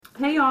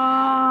Hey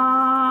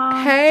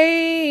y'all.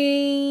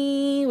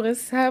 Hey,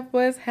 what's up?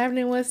 What's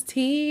happening? What's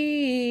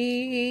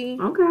tea?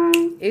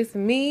 Okay. It's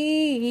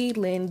me,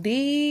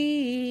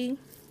 Lindy.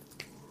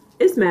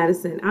 It's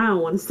Madison. I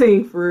don't want to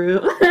sing for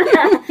real.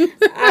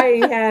 I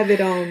ain't have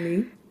it on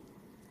me.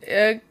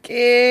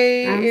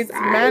 Okay, I'm it's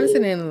sorry.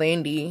 Madison and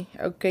Lindy.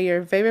 Okay,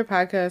 your favorite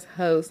podcast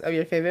host of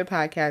your favorite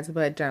podcast,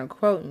 but don't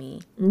quote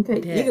me.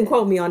 Okay. Duh. You can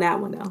quote me on that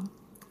one though.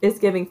 It's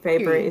giving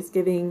favorite. Period. It's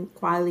giving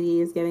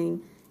quality. It's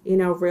giving,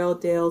 real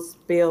deal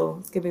spill.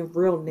 It's giving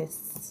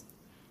realness.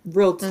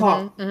 Real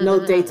talk.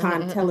 No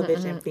daytime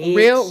television, bitch.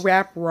 Real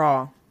rap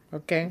raw.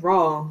 Okay.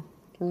 Raw.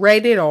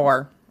 Rated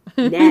R.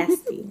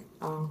 Nasty.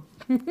 Oh.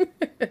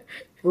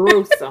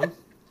 Gruesome.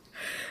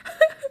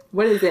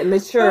 What is it?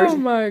 Mature. Oh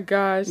my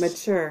gosh.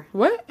 Mature.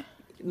 What?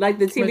 Like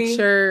the TV?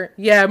 Mature.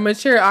 Yeah,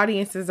 mature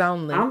audiences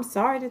only. I'm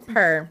sorry to tell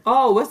Her.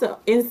 Oh, what's a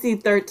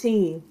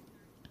NC-13?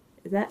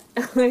 Is that...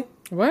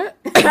 What?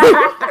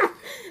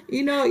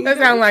 you That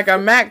sounds like a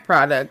Mac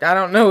product. I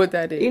don't know what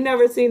that is. You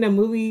never seen a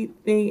movie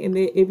thing and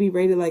it be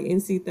rated like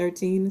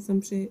NC-13 or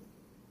some shit?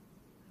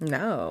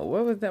 No.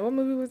 What was that? What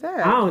movie was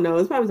that? I don't know.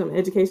 It's probably some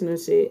educational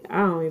shit.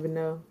 I don't even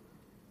know.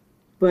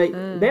 But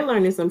they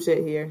learning some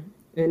shit here.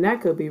 And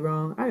that could be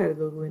wrong. I gotta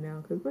Google it now.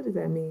 Because what does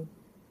that mean?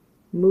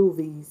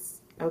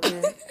 Movies.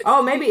 Okay.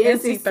 Oh, maybe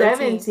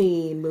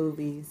NC-17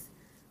 movies.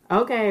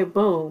 Okay,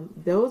 boom.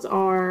 Those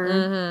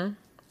are...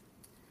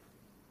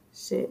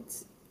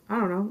 Shit. I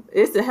don't know.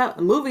 It's the hell.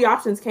 Movie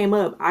options came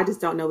up. I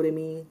just don't know what it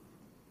means.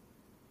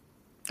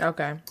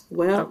 Okay.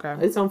 Well,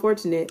 it's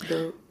unfortunate.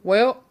 But...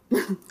 Well,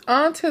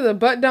 on to the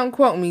but don't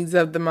quote me's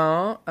of them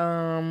all.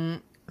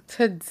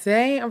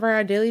 Today on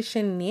our daily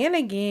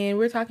shenanigan,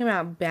 we're talking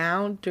about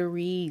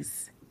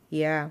boundaries.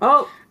 Yeah.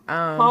 Oh,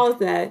 pause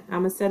that. I'm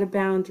gonna set a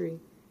boundary.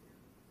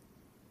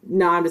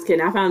 No, I'm just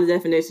kidding. I found the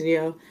definition,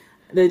 yo.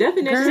 The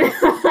definition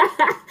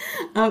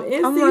of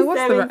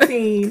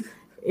NC-17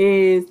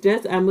 is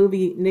just a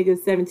movie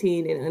niggas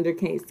 17 and under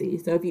can't see.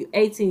 So if you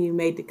 18, you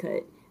made the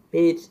cut.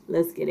 Bitch,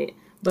 let's get it.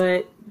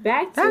 But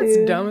back to... That's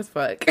dumb as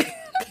fuck.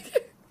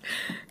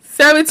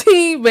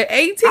 17, but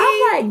 18?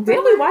 I'm like,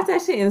 didn't we watch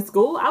that shit in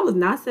school? I was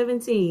not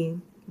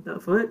 17. The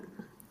fuck?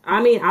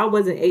 I mean, I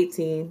wasn't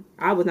 18.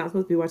 I was not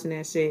supposed to be watching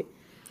that shit.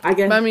 I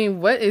guess... But I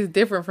mean, what is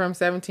different from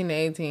 17 to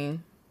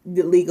 18?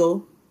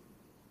 Legal.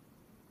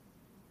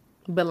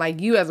 But like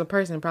you as a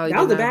person probably...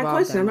 That was a bad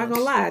question. I'm not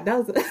going to lie.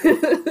 That was...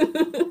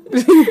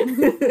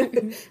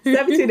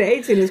 17 to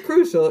 18 is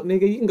crucial,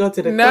 nigga. You can go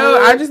to the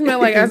club. I just meant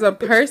like as a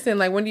person,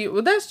 like when you...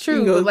 Well, that's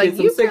true. But like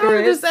you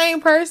probably the same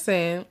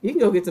person. You can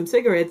go get some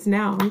cigarettes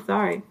now. I'm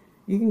sorry.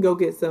 You can go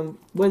get some...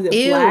 Was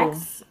it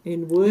flax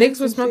and wood? Niggas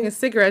was smoking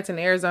cigarettes in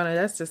Arizona.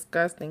 That's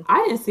disgusting.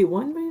 I didn't see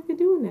one nigga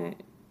doing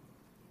that.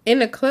 In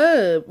the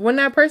club. When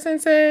that person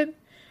said...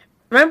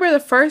 Remember the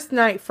first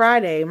night,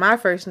 Friday, my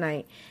first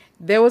night...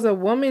 There was a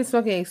woman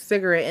smoking a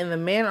cigarette, and the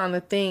man on the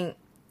thing,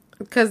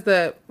 because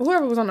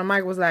whoever was on the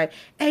mic was like,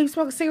 "Hey, you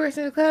smoking cigarettes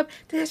in the club?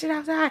 Do that shit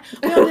outside.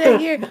 We don't do that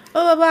here. Blah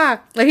blah blah."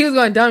 Like he was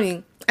going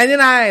dummy, and then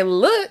I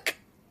look,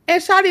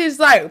 and Shawty is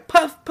like,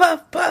 puff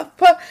puff puff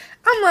puff.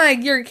 I'm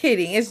like, you're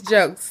kidding. It's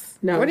jokes.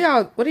 No. What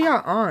are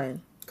y'all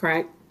on?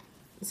 Crack.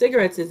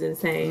 Cigarettes is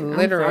insane.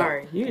 Literal. I'm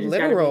sorry. You just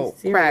literal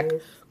gotta be crack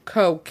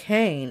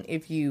cocaine.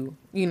 If you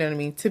know what I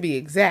mean, to be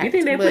exact. You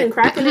think they're putting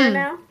crack in there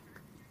now?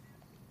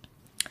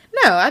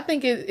 No, I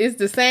think it's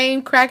the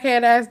same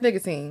crackhead ass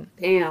nicotine.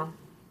 Damn.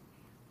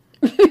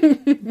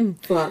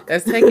 Fuck.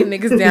 That's taking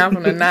niggas down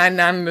from the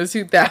 99 and the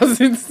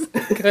 2000s.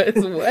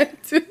 Because what?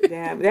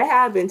 Yeah, they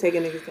have been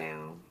taking niggas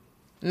down.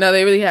 No,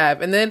 they really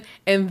have. And then,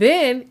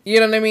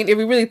 you know what I mean? If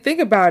we really think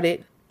about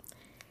it,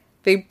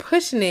 they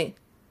pushing it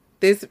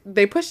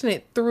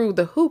through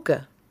the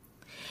hookah.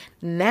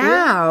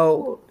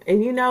 Now,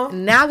 and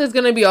now there's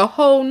going to be a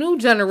whole new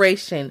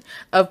generation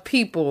of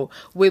people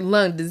with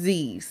lung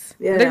disease.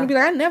 Yeah. They're going to be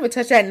like, I never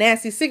touched that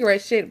nasty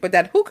cigarette shit, but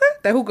that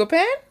hookah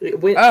pen? You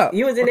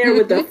was in there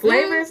with the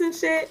flavors and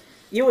shit?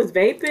 You was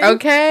vaping?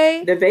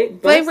 Okay. The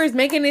vape flavors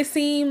making it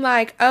seem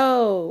like,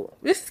 oh,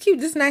 this is cute,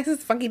 this is nice, this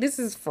is funky, this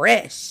is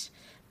fresh.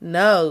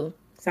 No.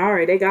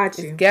 Sorry, they got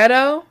you. It's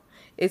ghetto.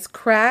 It's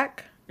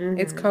crack. Mm-hmm.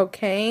 It's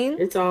cocaine.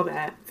 It's all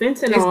that.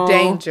 Fentanyl. It's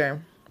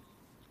danger.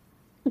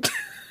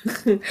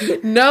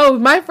 No,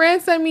 my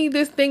friend sent me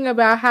this thing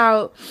about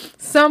how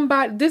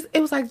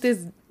it was like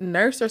this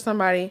nurse or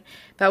somebody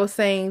that was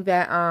saying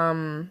that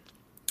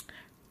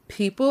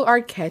people are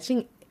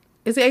catching,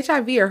 is it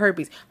HIV or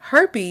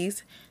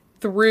herpes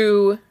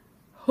through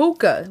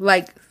hookah,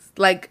 like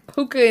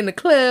hookah in the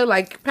club,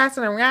 like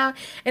passing around.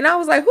 And I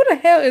was like, who the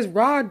hell is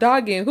raw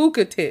dogging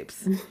hookah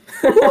tips?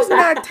 Who's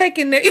not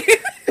taking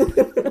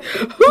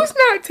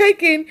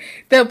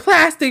the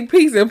plastic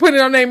piece and putting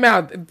it on their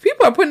mouth?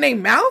 People are putting their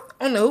mouth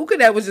on the hookah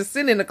that was just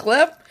sitting in the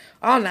club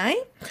all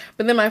night.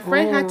 But then my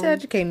friend had to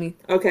educate me.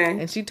 Okay.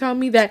 And she told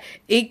me that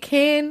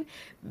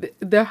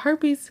the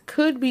herpes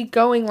could be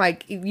going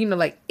like, you know,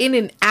 like in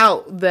and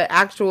out the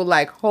actual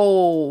like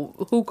whole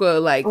hookah,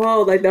 like,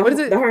 oh, like the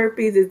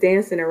herpes is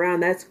dancing around.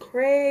 That's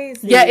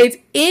crazy. Yeah, it's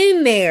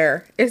in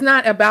there. It's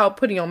not about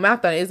putting your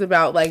mouth on it. It's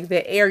about like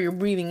the air you're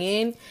breathing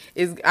in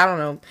is, I don't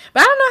know,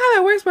 but I don't know how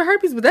that works for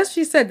herpes. But that's what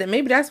she said, that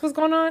maybe that's what's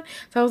going on.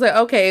 So I was like,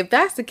 okay, if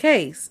that's the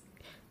case,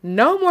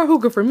 no more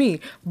hookah for me.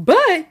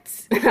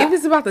 But if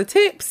it's about the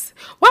tips,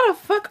 why the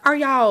fuck are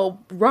y'all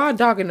raw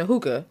dogging the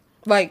hookah?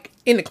 Like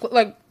in the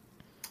like.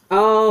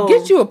 Oh,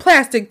 get you a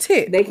plastic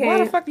tip. Why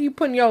the fuck are you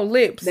putting your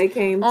lips? They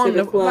came to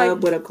the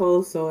club with a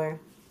cold sore.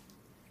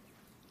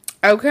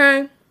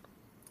 Okay.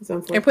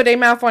 And put their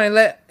mouth on it,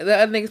 let the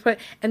other niggas put it.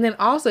 And then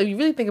also, if you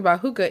really think about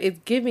hookah, it's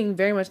giving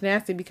very much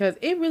nasty because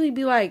it really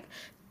be like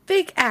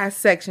thick ass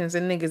sections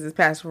and niggas is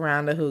passed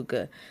around the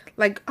hookah.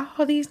 Like,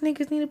 oh, these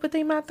niggas need to put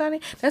their mouth on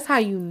it. That's how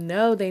you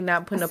know they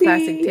not putting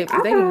plastic tips.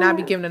 They do not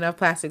be giving enough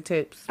plastic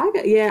tips. I'm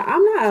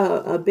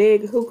not a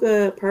big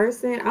hookah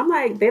person. I'm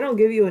like, they don't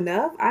give you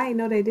enough. I didn't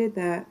know they did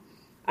that.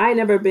 I ain't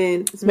never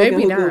been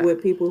smoking hookah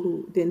with people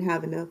who didn't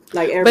have enough.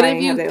 Like, everybody. But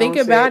if you think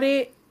about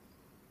it,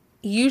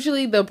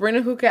 usually they'll bring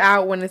a hookah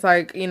out when it's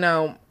like, you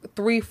know,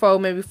 3, 4,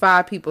 maybe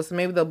 5 people. So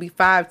maybe there'll be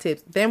 5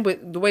 tips. Then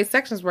with the way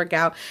sections work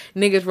out,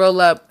 niggas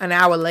roll up an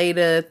hour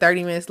later,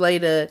 30 minutes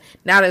later.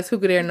 Now there's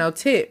hookah there, no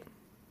tip.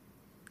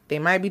 They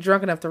might be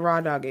drunk enough to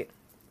raw dog it.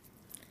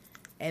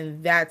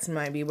 And that's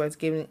might be what's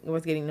getting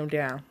them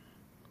down.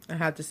 I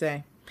have to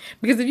say.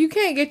 Because if you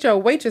can't get your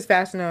waitress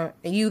fast enough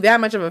and you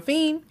that much of a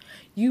fiend,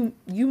 you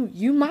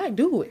might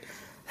do it.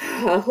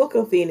 A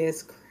hookah fiend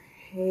is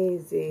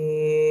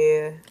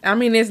crazy. I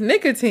mean, it's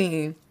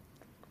nicotine.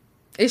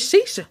 It's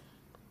shisha.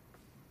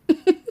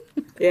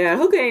 Yeah,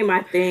 hookah ain't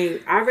my thing.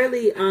 I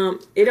really,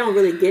 it don't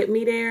really get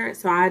me there.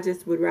 So I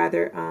just would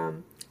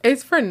rather,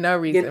 it's for no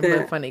reason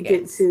but funny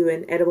games. Get to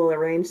an edible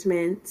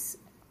arrangement.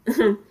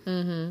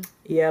 Mm-hmm.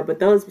 Yeah, but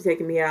those be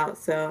taking me out.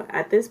 So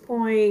at this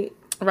point...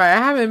 Right, I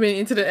haven't been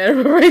into the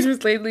edible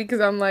arrangements lately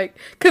because I'm like...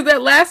 Because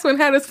that last one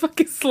had us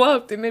fucking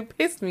slumped and it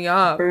pissed me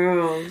off.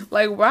 Bro.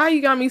 Like, why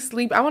you got me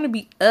sleep? I want to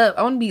be up.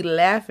 I want to be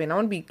laughing. I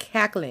want to be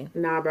cackling.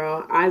 Nah,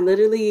 bro. I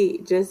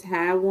literally just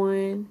had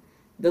one.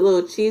 The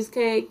little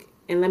cheesecake.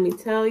 And let me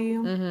tell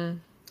you,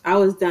 I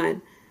was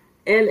done.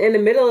 And in the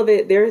middle of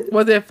it, there...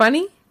 Was it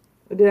funny?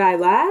 Did I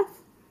laugh?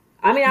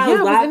 I mean, I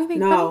was laughing.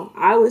 No,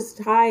 funny? I was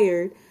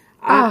tired.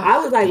 I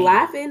was like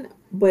laughing,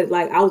 but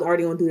like I was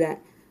already gonna do that.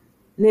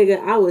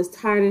 Nigga, I was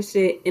tired of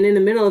shit. And in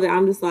the middle of it,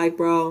 I'm just like,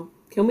 bro,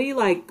 can we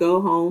like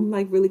go home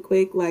like really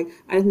quick? Like,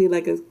 I just need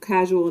like a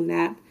casual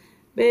nap.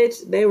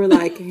 Bitch, they were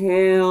like,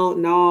 hell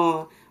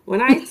no.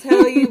 When I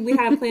tell you we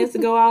had plans to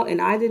go out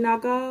and I did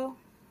not go,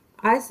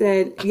 I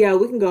said, yeah,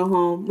 we can go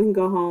home. We can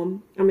go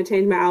home. I'm going to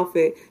change my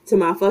outfit to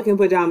my fucking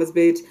pajamas,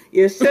 bitch.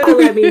 You should have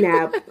let me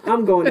nap.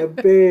 I'm going to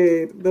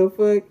bed. The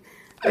fuck?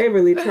 They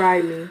really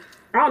tried me.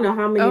 I don't know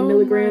how many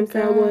milligrams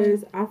that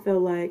was. I feel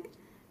like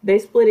they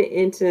split it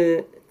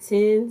into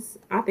 10s.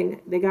 I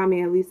think they got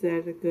me at least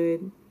at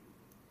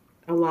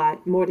a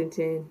lot. More than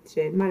 10.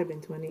 Shit, it might have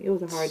been 20. It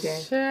was a hard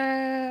day.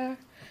 Sure.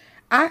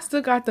 I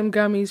still got them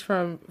gummies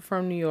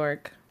from New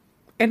York.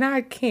 And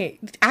I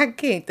can't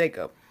think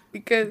of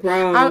because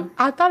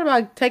I thought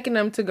about taking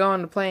them to go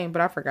on the plane,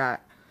 but I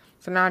forgot.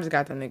 So now I just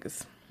got them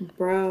niggas.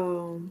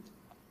 Bro.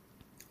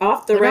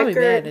 Off the record.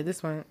 Bad at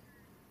this point.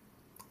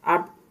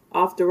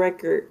 Off the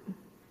record.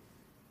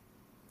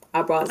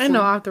 I brought some. I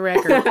know, off the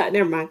record.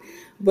 Never mind.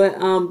 But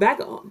back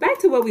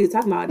to what we were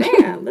talking about.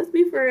 Damn, let's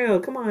be for real.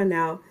 Come on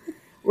now.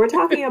 We're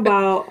talking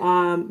about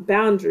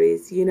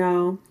boundaries, you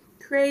know,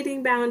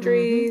 creating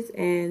boundaries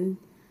and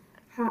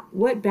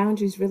what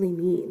boundaries really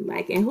mean.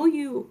 Like, and who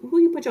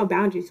you put your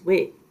boundaries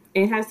with.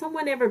 And has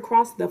someone ever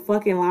crossed the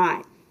fucking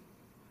line?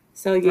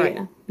 So,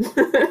 yeah.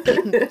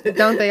 Right.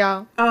 Don't they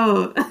all?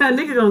 Oh, a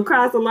nigga gonna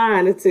cross a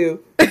line or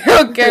two.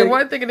 Okay,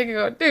 one thing a nigga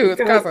gonna do is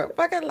cross a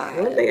fucking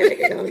line. One thing a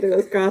nigga gonna do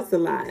is cross the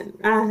line.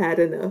 I had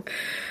enough.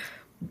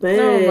 But...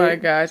 Oh my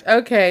gosh.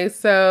 Okay,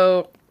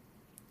 so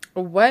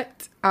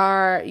what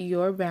are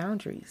your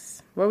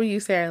boundaries? What would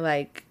you say are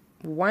like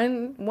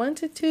 1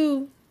 to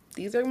 2?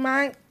 These are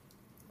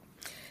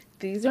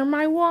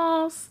my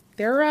walls.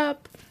 They're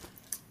up.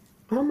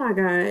 Oh my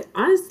God.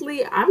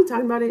 Honestly, I be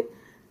talking about it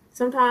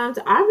sometimes.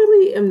 I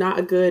really am not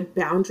a good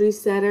boundary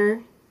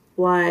setter,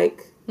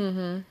 like,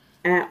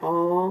 at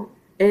all.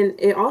 And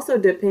it also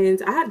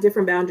depends. I have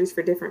different boundaries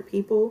for different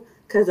people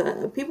because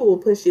people will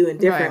push you in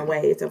different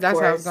ways, of course. That's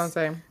what I was going to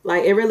say.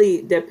 Like, it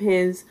really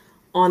depends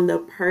on the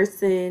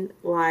person,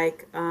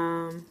 like,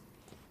 and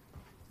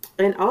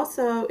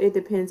also it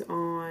depends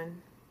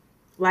on,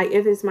 like,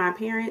 if it's my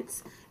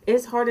parents,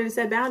 it's harder to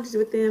set boundaries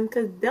with them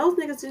because those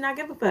niggas do not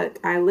give a fuck.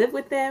 I live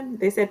with them.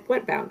 They set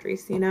what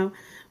boundaries, you know?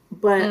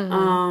 But,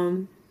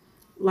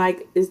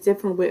 like, it's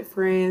different with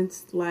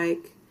friends.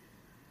 Like,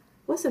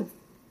 what's a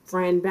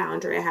friend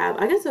boundary I have?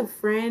 I guess a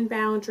friend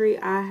boundary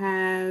I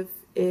have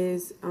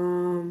is, I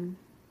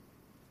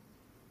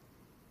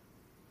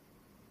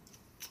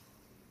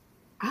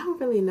don't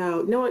really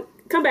know. You know what?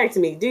 Come back to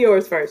me. Do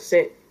yours first.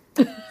 Shit.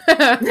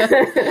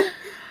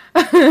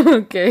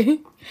 Okay.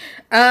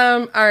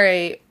 All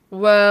right.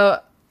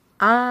 Well,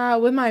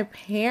 with my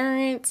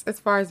parents, as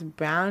far as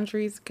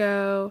boundaries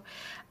go,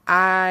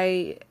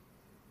 I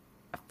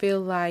feel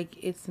like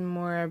it's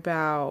more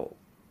about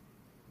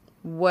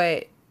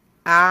what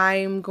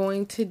I'm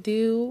going to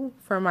do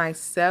for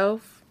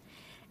myself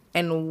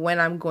and when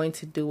I'm going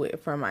to do it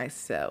for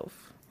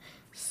myself.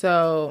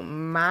 So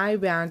my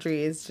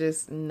boundary is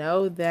just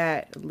know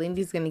that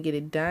Lindy's going to get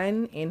it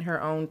done in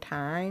her own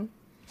time,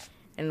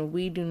 and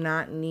we do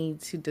not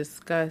need to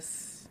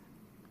discuss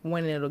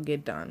when it'll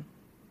get done.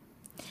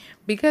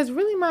 Because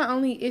really my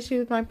only issue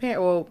with my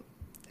parent, well,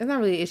 it's not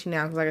really an issue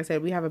now because like I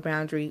said, we have a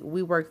boundary.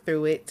 We work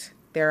through it.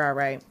 They're all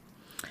right.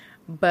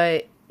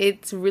 But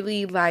it's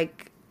really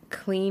like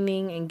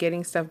cleaning and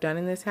getting stuff done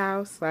in this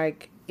house.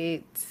 Like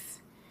it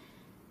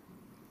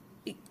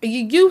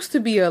used to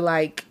be a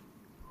like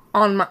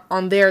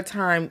on their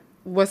time,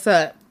 what's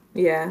up?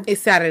 Yeah.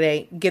 It's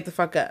Saturday, get the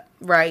fuck up,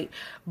 right?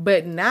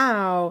 But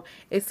now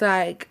it's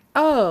like,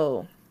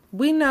 oh,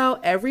 we know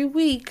every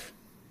week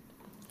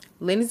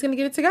Lenny's gonna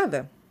get it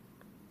together.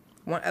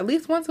 At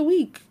least once a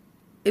week.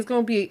 It's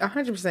gonna be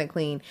 100%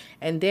 clean.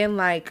 And then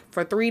like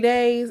for 3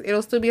 days,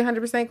 it'll still be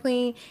 100%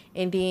 clean.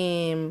 And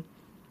then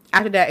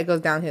after that, it goes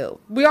downhill.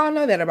 We all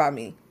know that about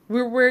me.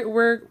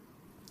 We're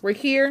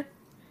here,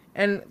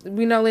 and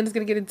we know Lenny's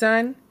gonna get it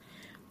done.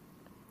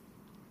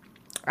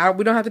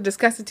 We don't have to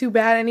discuss it too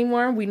bad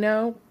anymore. We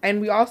know,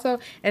 and they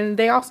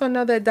also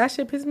know that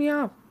shit pisses me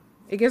off.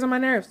 It gets on my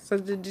nerves. So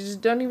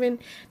just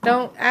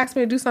don't ask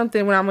me to do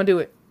something when I'm gonna do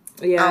it.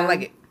 Yeah, I don't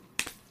like it.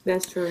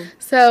 That's true.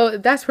 So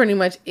that's pretty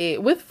much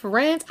it. With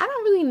friends, I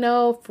don't really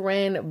know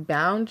friend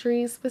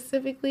boundaries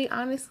specifically,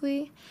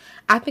 honestly.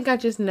 I think I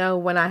just know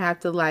when I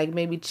have to like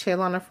maybe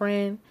chill on a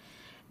friend.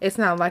 It's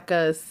not like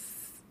I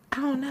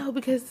don't know,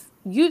 because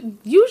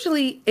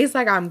usually it's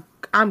like I'm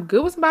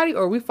good with somebody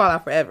or we fall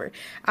out forever.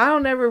 I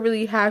don't ever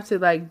really have to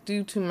like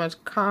do too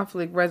much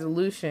conflict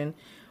resolution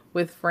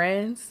with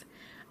friends.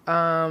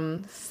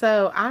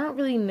 So I don't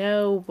really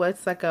know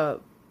what's like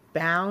a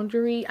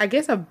boundary. I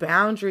guess a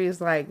boundary is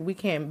like we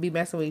can't be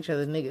messing with each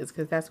other niggas,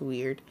 because that's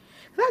weird.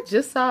 Cause I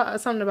just saw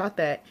something about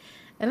that,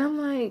 and I'm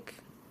like,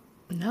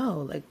 no,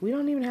 like we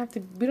don't even have to.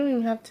 You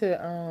don't have to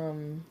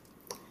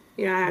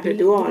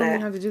do all that. We don't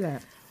even have to do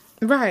that.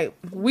 Right.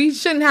 We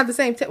shouldn't have the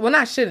same taste. Well,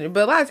 not shouldn't,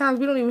 but a lot of times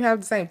we don't even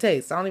have the same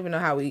taste. I don't even know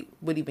how we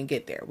would even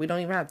get there. We don't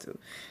even have to.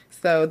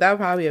 So that would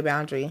probably be a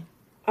boundary.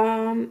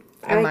 And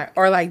like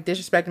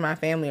disrespecting my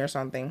family or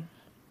something.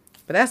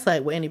 But that's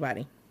like with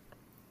anybody.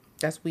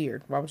 That's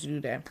weird. Why would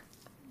you do that?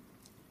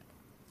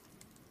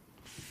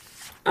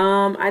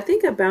 I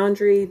think a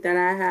boundary that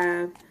I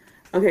have.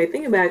 Okay,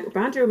 thinking about a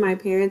boundary with my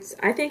parents.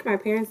 I think my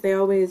parents, they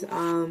always.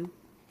 I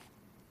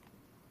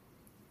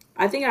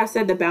think I've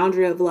said the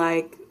boundary of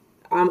like,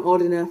 I'm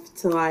old enough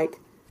to like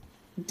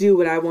do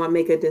what I want,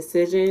 make a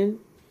decision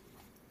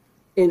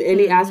in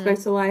any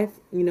aspects of life.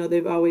 You know,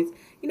 they've always,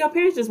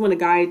 parents just want to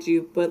guide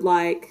you, but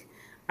like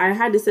I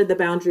had to set the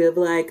boundary of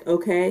like,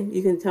 okay,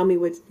 you can tell me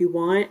what you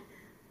want,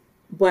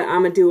 but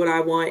I'm gonna do what I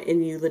want,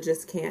 and you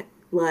just can't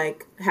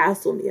like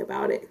hassle me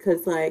about it.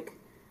 Cause like,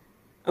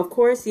 of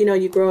course,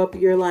 you grow up,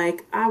 you're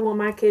like, I want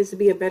my kids to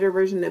be a better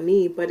version of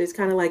me, but it's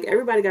kind of like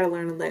everybody got to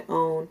learn on their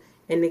own.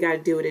 And they got to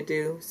do what it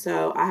do.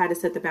 So I had to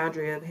set the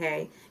boundary of,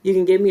 hey, you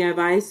can give me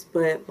advice,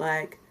 but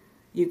like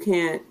you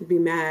can't be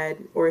mad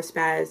or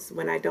spaz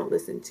when I don't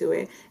listen to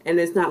it. And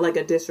it's not like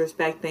a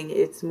disrespect thing.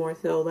 It's more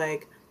so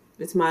like,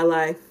 it's my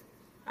life.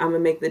 I'm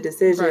going to make the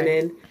decision.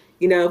 Right. And,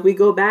 if we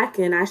go back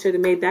and I should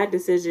have made that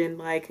decision,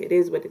 like it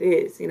is what it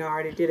is. I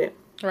already did it.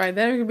 Right.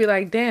 Then it could be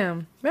like,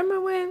 damn,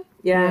 remember when?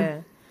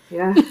 Yeah.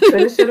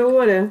 Better, shoulda,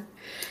 woulda.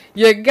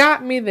 You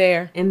got me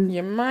there. And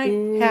you might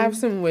have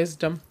some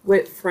wisdom.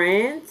 With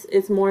friends,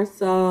 it's more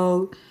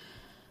so,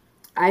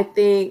 I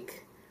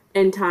think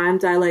in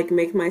times I like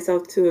make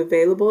myself too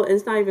available.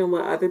 It's not even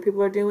what other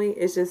people are doing.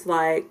 It's just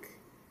like,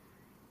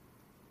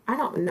 I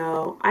don't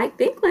know. I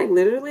think like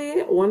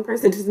literally one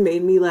person just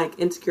made me like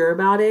insecure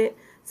about it.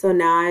 So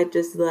now I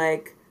just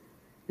like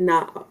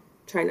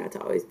try not to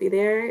always be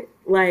there.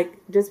 Like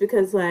just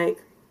because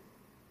like,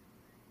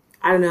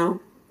 I don't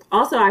know.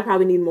 Also, I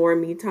probably need more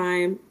me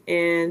time,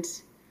 and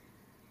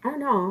I don't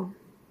know.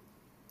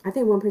 I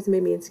think one person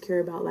made me insecure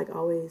about like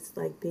always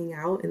like being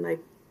out and like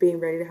being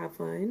ready to have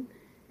fun.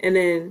 And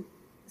then,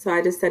 so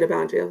I just set a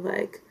boundary of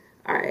like,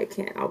 all right, I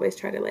can't always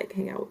try to like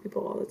hang out with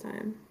people all the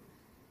time.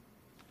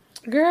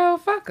 Girl,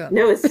 fuck them.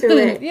 No, it's too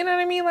late. You know what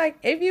I mean? Like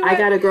if you, I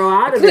gotta grow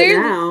out of it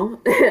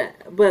now.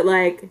 But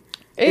like,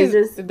 it's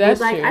just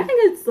that's like true. I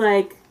think it's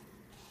like.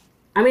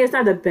 I mean, it's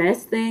not the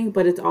best thing,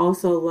 but it's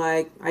also,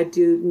 like, I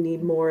do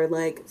need more,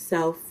 like,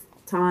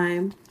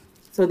 self-time.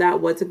 So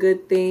that was a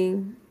good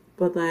thing.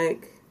 But,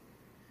 like,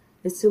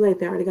 it's too late.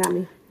 They already got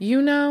me.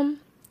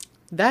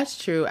 That's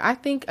true. I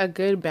think a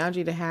good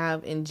boundary to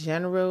have in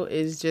general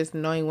is just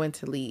knowing when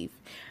to leave.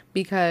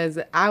 Because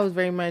I was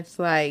very much,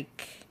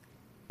 like...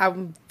 I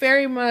was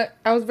very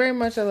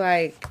much,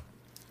 like...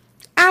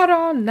 out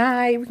all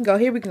night. We can go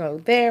here, we can go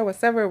there,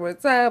 whatever,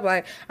 what's up.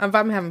 Like, I'm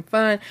vibing, having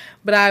fun.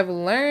 But I've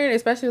learned,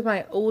 especially with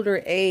my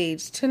older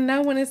age, to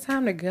know when it's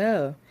time to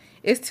go.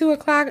 It's 2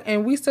 o'clock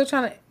and we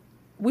trying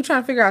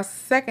to figure out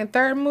second,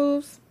 third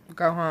moves.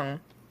 Go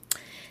home.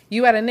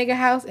 You at a nigga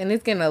house and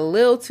it's getting a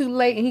little too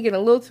late and he getting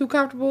a little too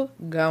comfortable.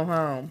 Go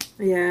home.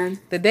 Yeah.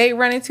 The date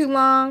running too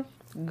long.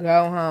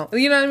 Go home.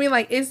 You know what I mean?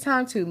 Like, it's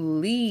time to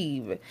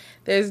leave.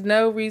 There's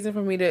no reason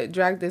for me to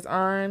drag this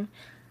on.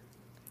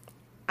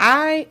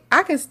 I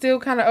can still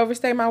kind of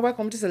overstay my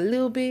welcome just a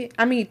little bit.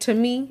 I mean, to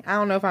me, I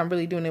don't know if I'm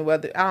really doing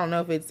it. I don't know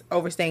if it's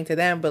overstaying to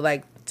them, but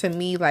like to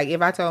me, like if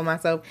I told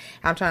myself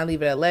I'm trying to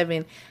leave at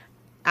 11,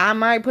 I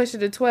might push it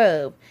to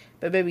 12.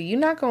 But baby, you're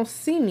not gonna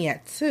see me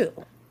at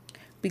 2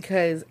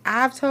 because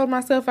I've told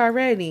myself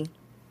already.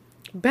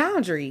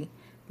 Boundary: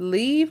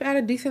 leave at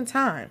a decent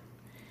time.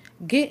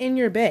 Get in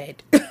your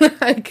bed.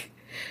 Like,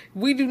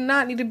 we do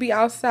not need to be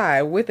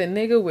outside with a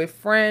nigga, with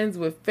friends,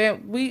 with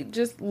fam. We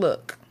just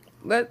look.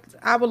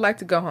 I would like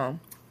to go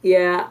home.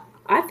 Yeah,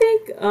 I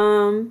think,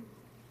 I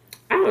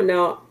don't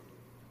know.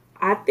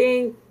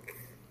 Outside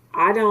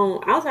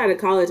of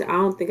college, I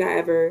don't think I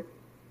ever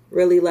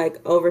really,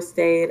 like,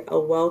 overstayed a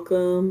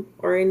welcome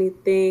or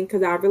anything,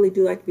 because I really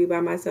do like to be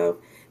by myself.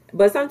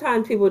 But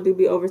sometimes people do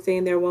be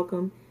overstaying their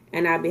welcome,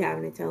 and I'd be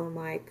having to tell them,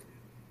 like,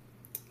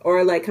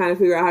 or, like, kind of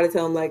figure out how to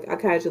tell them, like, I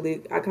kind of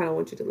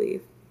want you to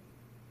leave.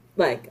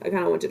 Like, I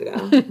kind of want you to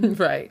go.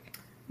 Right.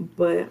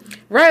 But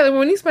right, like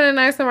when you spend a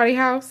night at somebody's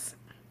house,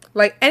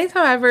 like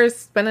anytime I ever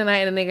spend a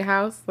night at a nigga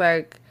house,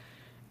 like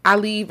I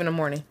leave in the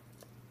morning.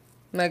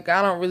 Like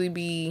I don't really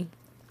be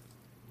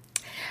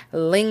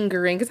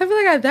lingering because I feel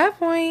like at that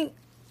point,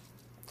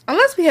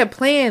 unless we had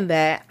planned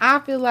that, I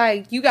feel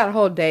like you got a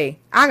whole day.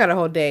 I got a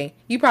whole day.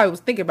 You probably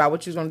was thinking about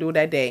what you was gonna do with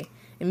that day,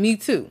 and me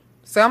too.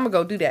 So I'm gonna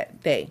go do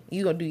that day.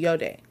 You gonna do your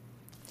day.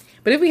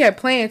 But if we had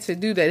planned to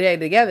do that day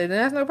together, then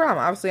that's no problem.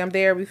 Obviously, I'm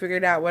there. We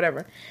figured it out.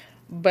 Whatever.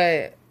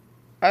 But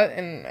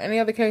in any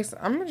other case,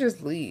 I'm gonna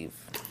just leave.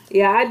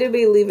 Yeah, I do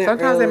be leaving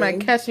Sometimes early. They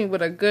might catch me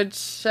with a good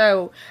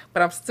show,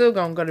 but I'm still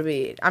gonna go to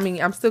bed. I mean,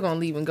 I'm still gonna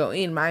leave and go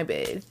in my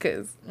bed,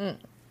 because,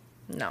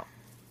 no.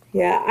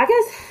 Yeah, I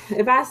guess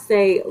if I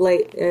stay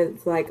late,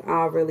 it's like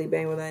I'll really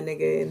bang with that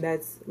nigga, and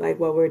that's like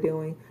what we're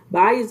doing.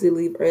 But I usually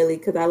leave early,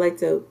 because I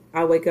wake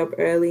up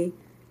early,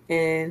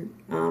 and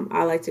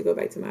I like to go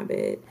back to my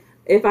bed.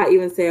 If I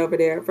even stay over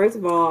there. First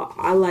of all,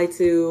 I like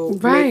to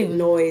make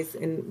noise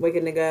and wake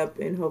a nigga up,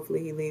 and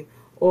hopefully he leave.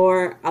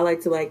 Or I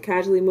like to, like,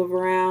 casually move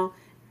around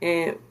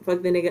and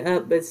fuck the nigga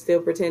up, but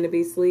still pretend to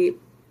be asleep,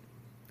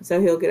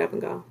 so he'll get up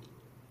and go.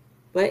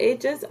 But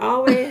it just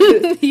always...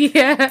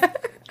 Yeah.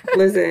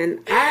 Listen,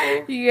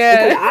 I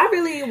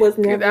really was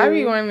never... I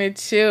be wanting to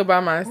chill by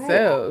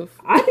myself.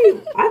 I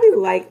be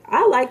like...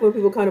 I like when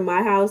people come to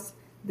my house,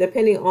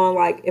 depending on,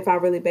 like, if I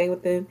really bang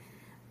with them,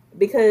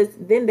 because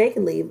then they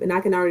can leave, and I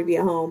can already be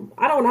at home.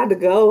 I don't have to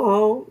go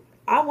home.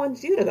 I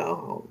want you to go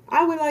home.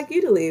 I would like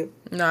you to leave.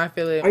 No, I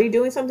feel it. Are you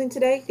doing something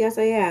today? Yes,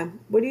 I am.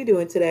 What are you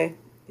doing today?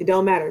 It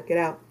don't matter. Get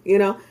out. You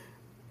know?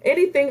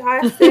 Anything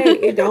I say,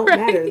 it don't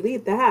matter.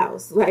 Leave the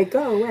house. Like,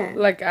 go away.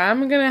 Like, I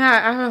have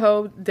a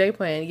whole day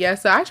plan. Yeah,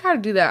 so I try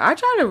to do that. I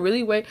try to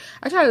really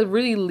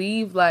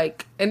leave,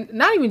 like, and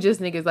not even just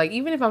niggas. Like,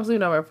 even if I'm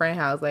sleeping over a friend's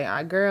house,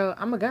 like, girl,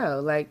 I'm gonna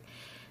go. Like,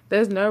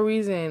 there's no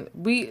reason.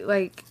 We,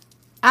 like,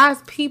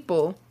 as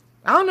people...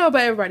 I don't know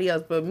about everybody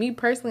else, but me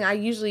personally, I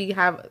usually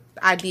have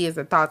ideas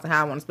and thoughts on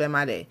how I want to spend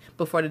my day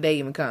before the day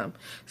even comes.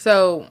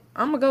 So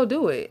I'm going to go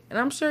do it. And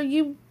I'm sure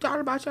you thought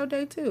about your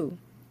day too.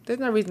 There's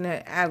no reason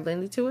to add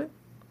Lindy to it.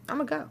 I'm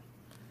going to go.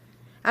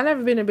 I've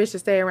never been a bitch to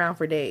stay around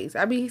for days.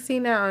 I be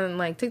seeing that on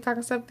like TikTok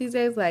and stuff these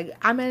days. Like,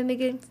 I met a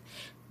nigga.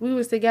 We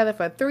was together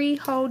for 3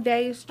 whole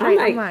days straight.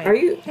 I'm like, are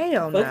you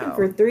hell fucking no.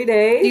 for 3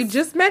 days? You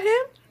just met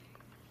him?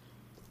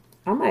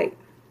 I'm like...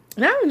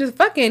 Now I'm just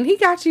fucking. He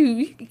got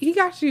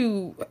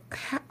you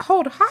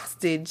hold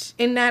hostage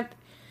in that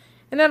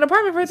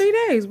apartment for 3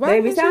 days. Why?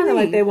 They be sounding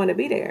like they want to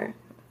be there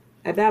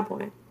at that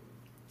point.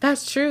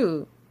 That's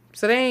true.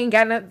 So they ain't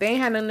had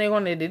nothing they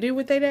wanted to do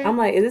with their day. I'm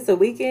like, is this a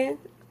weekend?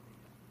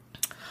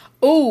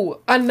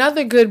 Ooh,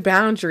 another good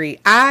boundary.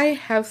 I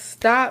have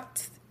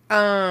stopped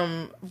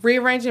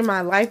rearranging my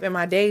life and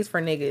my days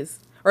for niggas,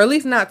 or at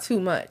least not too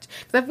much.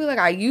 Because I feel like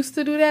I used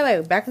to do that.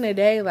 Like back in the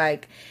day,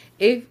 like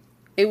if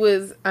it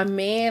was a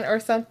man or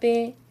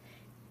something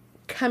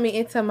coming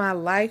into my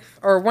life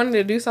or wanted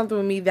to do something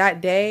with me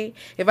that day,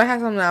 if I had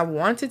something I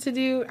wanted to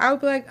do, I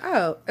would be like,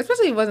 oh,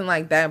 especially if it wasn't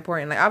like that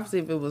important. Like obviously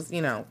if it was,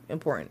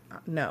 important,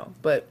 no.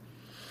 But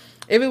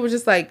if it was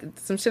just like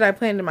some shit I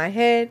planned in my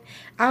head,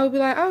 I would be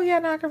like, oh yeah,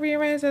 no, I can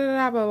rearrange,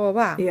 blah, blah, blah,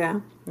 blah.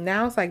 Yeah.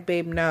 Now it's like,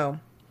 babe, no.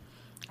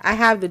 I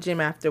have the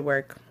gym after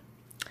work.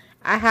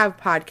 I have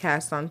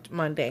podcasts on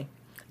Monday.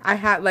 I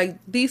have, like,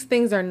 these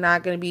things are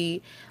not going to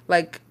be,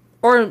 like,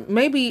 or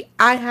maybe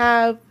I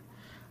have,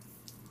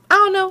 I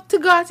don't know, to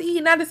go out to eat,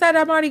 and I decided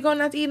I'm already going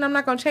out to eat, and I'm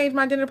not going to change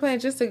my dinner plan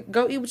just to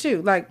go eat with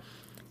you. Like,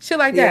 shit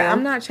like that.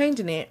 I'm not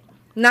changing it.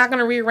 Not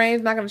gonna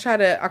rearrange, not gonna try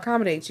to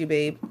accommodate you,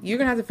 babe. You're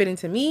gonna have to fit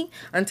into me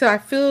until I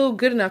feel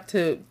good enough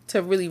to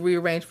really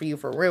rearrange for you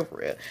for real, for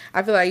real.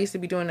 I feel like I used to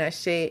be doing that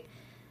shit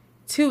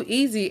too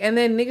easy, and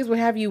then niggas would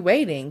have you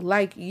waiting.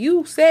 Like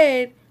you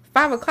said,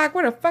 5 o'clock,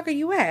 where the fuck are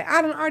you at?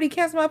 I done already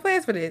canceled my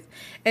plans for this.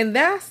 And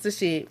that's the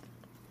shit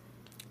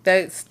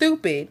that's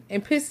stupid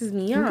and pisses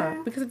me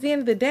off. Because at the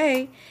end of the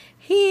day,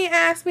 he ain't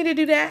asked me to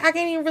do that. I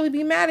can't even really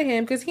be mad at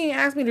him because he ain't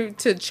asked me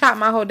to chop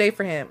my whole day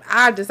for him.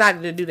 I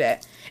decided to do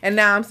that. And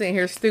now I'm sitting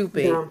here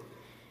stupid.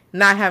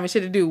 Not having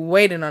shit to do,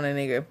 waiting on a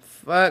nigga.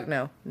 Fuck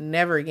no.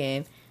 Never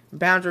again.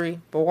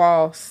 Boundary,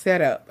 wall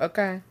set up.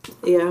 Okay?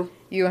 Yeah.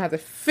 You gonna have to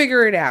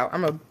figure it out.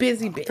 I'm a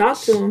busy bitch. Talk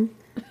to him.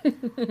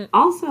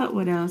 Also,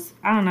 what else?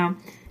 I don't know.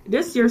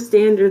 Just your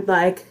standard,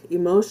 like,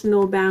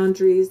 emotional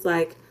boundaries.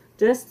 Like,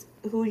 just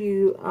who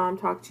you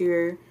talk to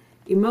your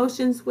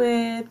emotions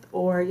with,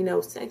 or, you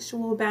know,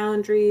 sexual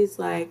boundaries,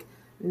 like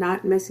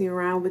not messing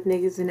around with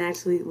niggas and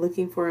actually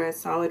looking for a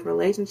solid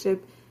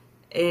relationship,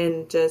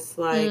 and just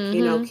like,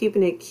 you know,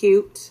 keeping it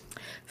cute.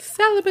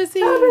 Celibacy.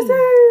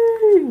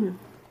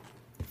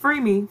 Free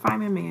me,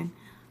 find me a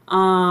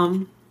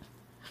man.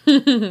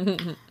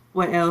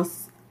 What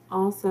else?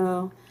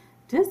 Also,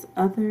 just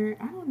other,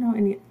 I don't know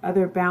any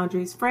other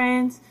boundaries.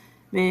 Friends,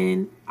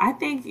 man, I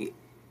think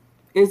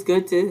it's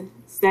good to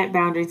set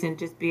boundaries and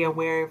just be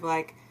aware of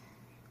like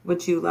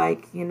what you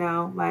like, you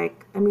know,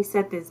 like, let me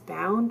set this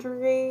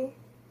boundary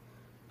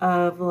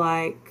of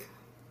like,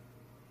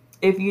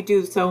 if you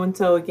do so and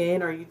so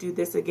again, or you do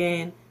this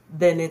again,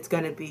 then it's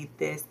gonna be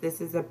this.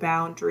 This is a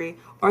boundary.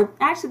 Or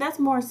actually, that's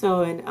more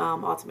so an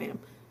ultimatum.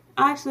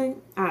 Actually,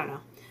 I don't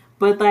know,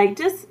 but like,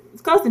 just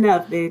it's close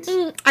enough, bitch.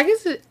 I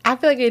guess I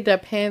feel like it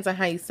depends on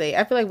how you say it.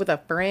 I feel like with a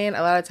friend,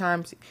 a lot of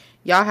times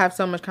y'all have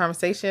so much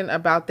conversation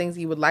about things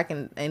you would like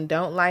and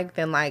don't like.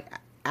 Then like,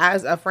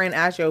 as a friend,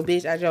 as your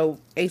bitch, as your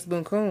ace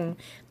boon coon,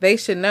 they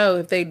should know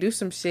if they do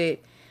some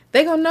shit,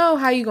 they gonna know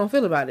how you gonna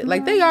feel about it.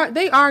 Like they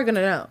are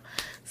gonna know.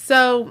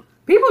 So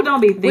people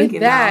don't be thinking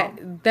with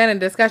that. Then a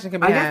discussion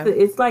can be had.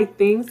 It's like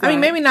things. I mean,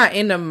 maybe not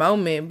in the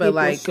moment, but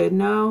like should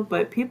know.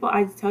 But people,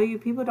 I tell you,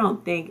 people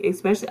don't think.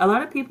 Especially a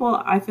lot of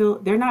people, I feel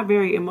they're not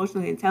very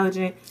emotionally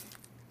intelligent,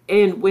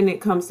 and when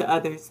it comes to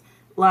others,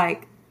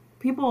 like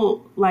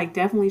people, like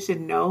definitely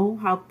should know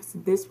how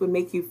this would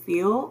make you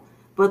feel.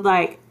 But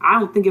like, I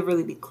don't think it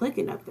really be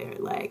clicking up there.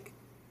 Like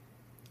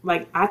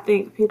I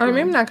think people. Or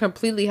maybe not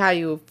completely how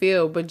you would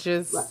feel, but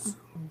just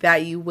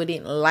that you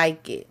wouldn't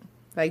like it.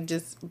 Like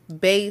just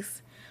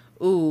base,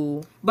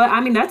 ooh. But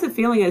I mean, that's a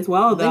feeling as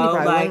well, though.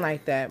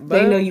 Like that,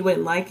 but they know you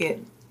wouldn't like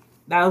it.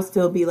 That would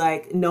still be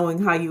like knowing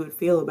how you would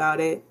feel about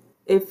it.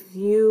 If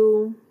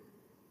you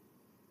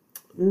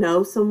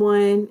know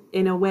someone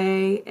in a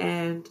way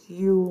and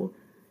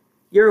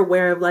you're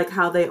aware of like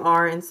how they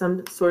are in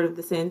some sort of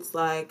the sense,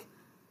 like,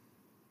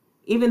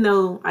 even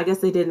though I guess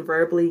they didn't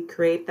verbally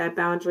create that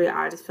boundary,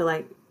 I just feel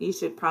like you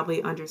should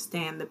probably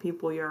understand the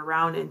people you're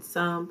around in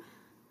some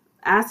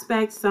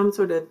aspect, some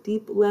sort of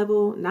deep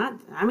level. Not,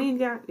 I mean,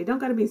 yeah, it don't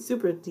got to be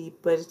super deep,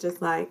 but it's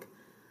just like,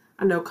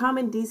 I don't know,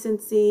 common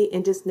decency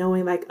and just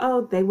knowing like,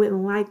 oh, they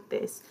wouldn't like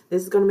this.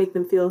 This is going to make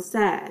them feel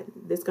sad.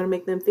 This is going to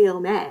make them feel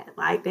mad.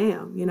 Like,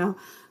 damn, you know?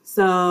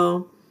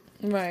 So,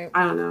 right.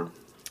 I don't know.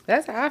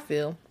 That's how I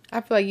feel.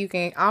 I feel like you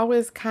can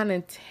always kind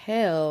of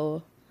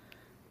tell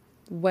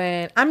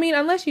when, I mean,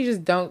 unless you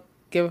just don't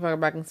give a fuck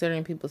about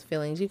considering people's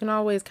feelings, you can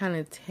always kind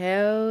of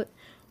tell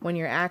when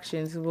your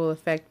actions will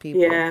affect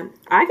people. Yeah,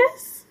 I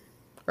guess.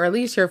 Or at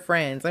least your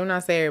friends. Let me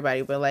not say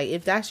everybody, but like,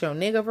 if that's your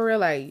nigga for real,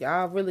 like,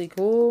 y'all really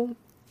cool,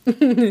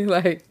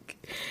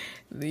 like,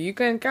 you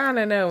can kind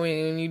of know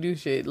when you do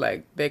shit,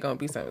 like, they gonna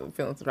be feeling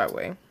some type of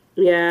way.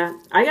 Yeah,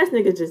 I guess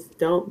niggas just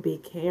don't be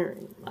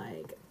caring.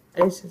 Like,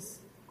 it's just...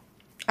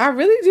 I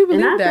really do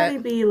believe that. And I really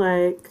be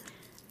like...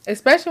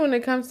 Especially when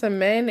it comes to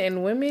men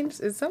and women,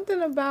 it's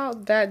something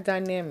about that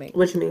dynamic.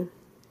 What you mean?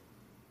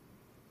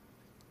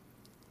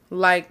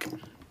 Like,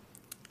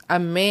 a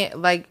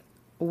man, like,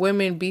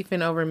 women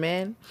beefing over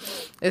men.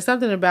 It's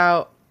something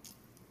about,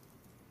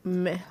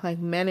 like,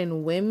 men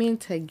and women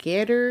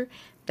together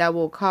that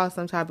will cause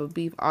some type of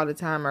beef all the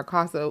time, or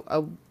cause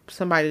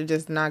somebody to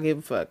just not give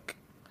a fuck.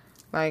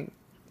 Like,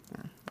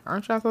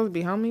 aren't y'all supposed to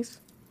be homies?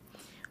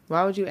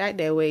 Why would you act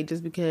that way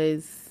just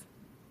because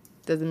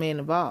there's a man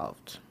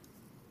involved?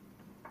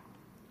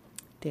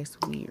 That's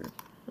weird.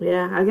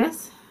 Yeah, I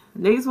guess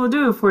niggas will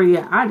do it for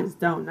you. I just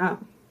don't know.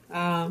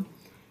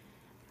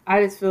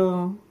 I just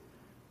feel,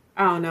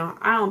 I don't know.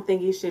 I don't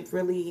think you should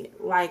really,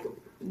 like,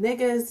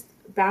 niggas,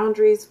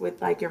 boundaries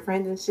with, like, your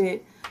friends and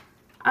shit.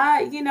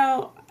 You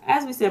know,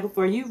 as we said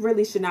before, you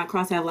really should not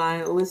cross that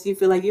line unless you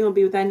feel like you're going to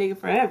be with that nigga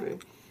forever.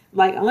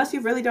 Like, unless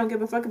you really don't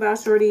give a fuck about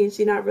shorty and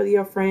she not really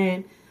your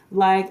friend.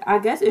 Like, I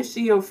guess if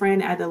she your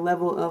friend at the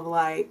level of,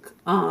 like,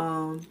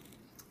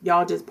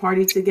 y'all just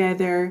party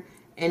together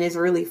and it's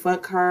really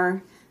fuck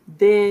her,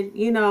 then,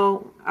 you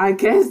know, I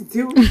guess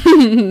do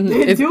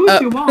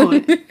what you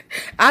want.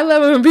 I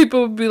love when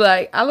people be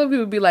like,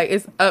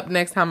 it's up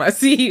next time I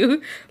see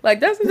you. Like,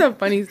 that's such a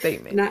funny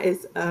statement. Not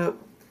it's up.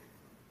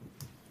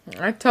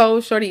 I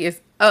told Shorty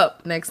it's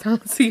up next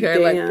time I see her.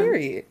 Damn. Like,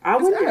 period. I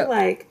It's wonder, up.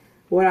 like,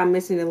 what I'm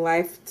missing in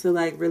life to,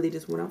 like, really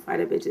just want to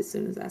fight a bitch as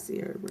soon as I see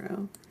her,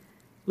 bro.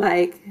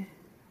 Like,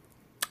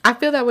 I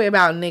feel that way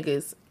about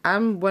niggas.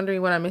 I'm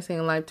wondering what I'm missing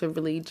in life to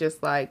really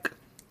just, like,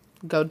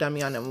 go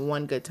dummy on them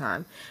one good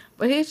time.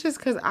 But it's just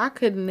because I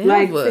could never.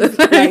 like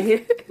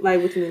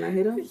what you mean? Like,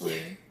 hit him? Or,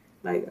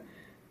 like,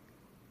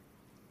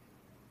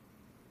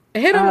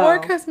 hit him or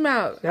cuss him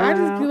out. Yeah. I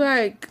just be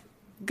like,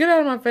 get out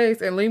of my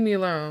face and leave me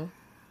alone.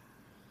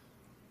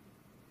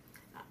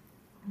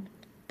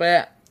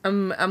 But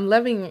I'm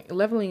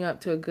leveling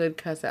up to a good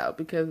cuss out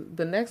because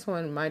the next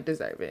one might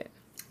deserve it.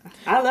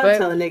 I love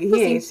telling nigga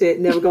he ain't shit,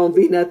 never gonna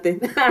be nothing.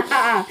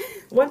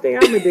 One thing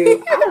I'm gonna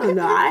do, I don't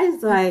know. I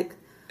just like,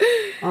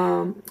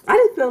 I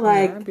just feel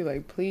like I'd be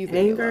like, please.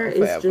 anger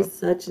is just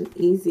such an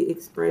easy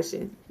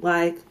expression.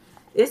 Like,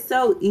 it's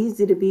so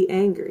easy to be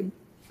angry.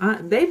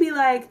 They be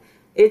like,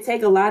 it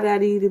take a lot out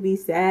of you to be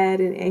sad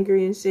and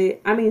angry and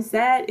shit. I mean,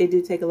 sad, it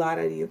do take a lot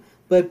out of you.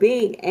 But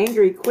being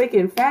angry quick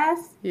and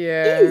fast,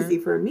 easy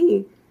for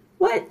me.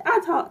 What?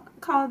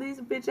 Call these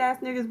bitch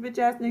ass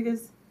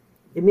niggas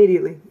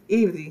immediately.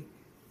 Easy.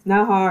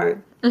 Not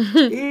hard.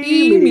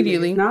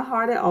 Immediately. Not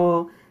hard at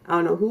all. I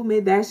don't know who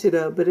made that shit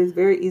up, but it's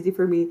very easy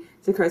for me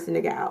to curse a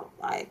nigga out.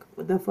 Like,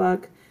 what the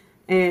fuck?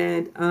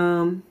 And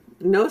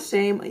no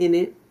shame in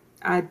it.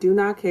 I do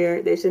not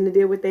care. They shouldn't have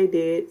did what they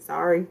did.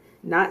 Sorry.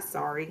 Not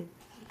sorry.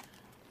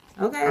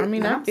 Okay. I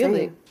mean, I feel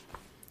it.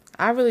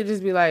 I really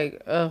just be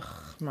like, ugh,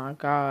 my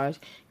gosh,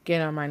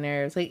 get on my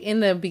nerves. Like at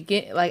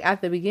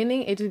the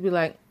beginning, it just be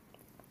like,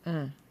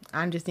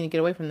 I just need to get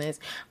away from this.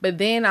 But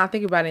then I'll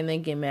think about it and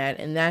then get mad,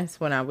 and that's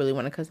when I really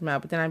want to cuss them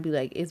out. But then I'd be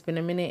like, it's been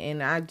a minute,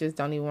 and I just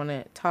don't even want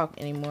to talk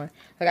anymore.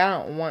 Like, I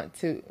don't want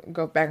to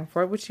go back and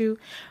forth with you.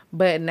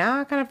 But now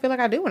I kind of feel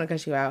like I do want to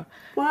cuss you out.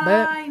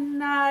 Why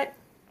not?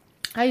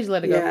 I usually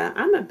let it go. Yeah,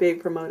 I'm a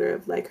big promoter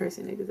of like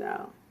cursing niggas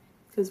out.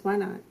 Because why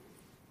not?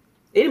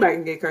 Anybody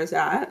can get cursed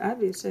out. I'd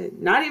be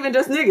shit. Not even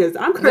just niggas.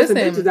 I'm cursing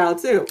bitches out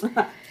too.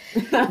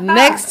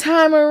 Next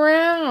time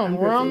around,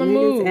 we're on the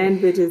move.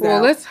 And bitches well,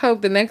 out. Let's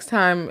hope the next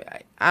time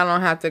I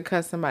don't have to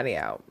cuss somebody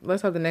out.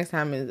 Let's hope the next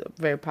time is a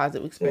very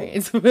positive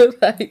experience. Yeah.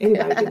 Like,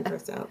 anybody getting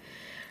cursed out.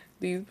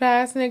 These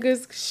past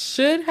niggas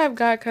should have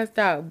got cussed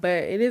out, but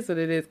it is what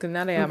it is because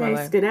now they have my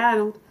life.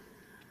 Skedaddled.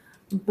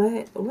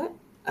 But what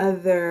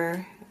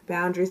other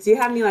boundaries? Do you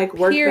have any like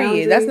work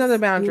boundaries? That's another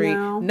boundary.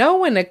 You know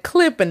when to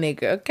clip a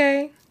nigga,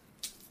 okay?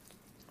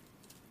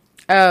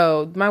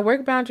 Oh, my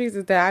work boundaries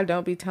is that I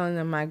don't be telling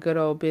them my good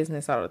old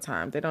business all the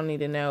time. They don't need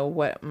to know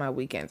what my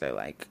weekends are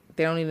like.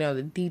 They don't need to know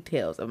the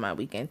details of my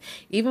weekend.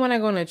 Even when I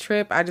go on a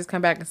trip, I just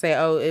come back and say,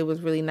 oh, it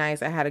was really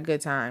nice. I had a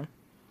good time.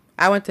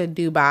 I went to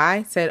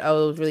Dubai, said,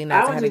 oh, it was really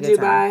nice. I had a good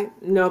time.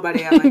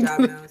 Nobody at my job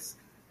knows.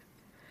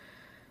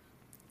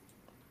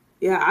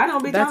 Yeah, I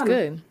don't be That's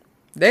good.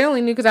 They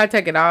only knew because I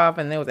took it off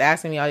and they was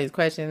asking me all these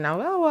questions. And I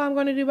was, oh, well, I'm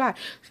going to Dubai.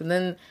 So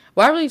then,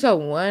 I really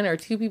told one or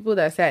two people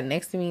that sat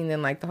next to me. And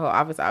then, like, the whole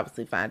office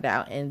obviously found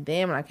out. And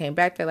then when I came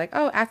back, they're like,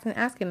 oh, asking.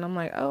 And I'm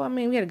like, oh, I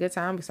mean, we had a good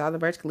time. We saw the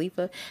Burj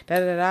Khalifa,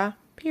 da-da-da-da,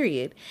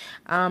 period.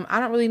 I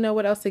don't really know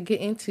what else to get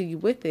into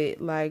with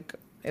it. Like,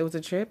 it was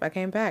a trip. I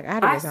came back. I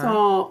had a good time. I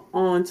saw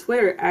on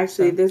Twitter,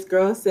 actually, this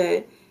girl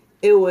said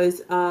it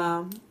was,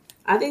 I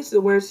think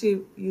the word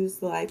she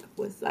used, like,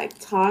 was, like,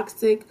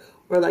 toxic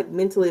or like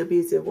mentally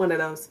abusive, one of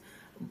those.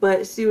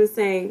 But she was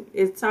saying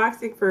it's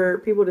toxic for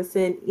people to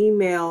send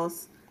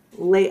emails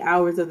late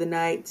hours of the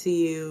night to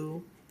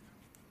you,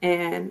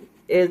 and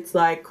it's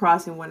like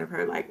crossing one of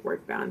her like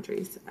work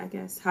boundaries, I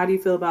guess. How do you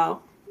feel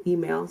about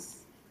emails?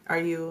 Are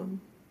you?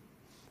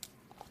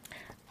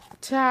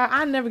 Child,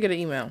 I never get an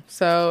email,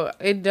 so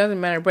it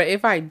doesn't matter. But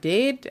if I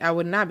did, I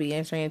would not be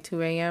answering at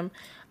 2 a.m.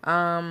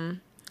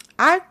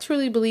 I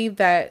truly believe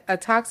that a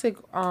toxic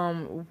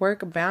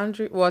work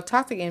boundary, well, a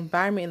toxic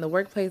environment in the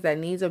workplace that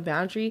needs a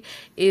boundary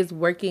is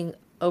working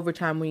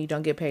overtime when you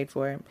don't get paid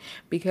for it.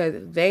 Because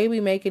they be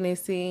making it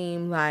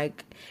seem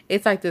like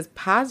it's like this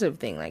positive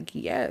thing. Like,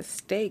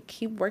 yes,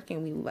 keep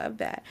working. We love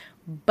that.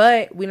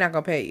 But we're not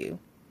going to pay you.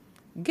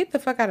 Get the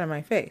fuck out of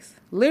my face.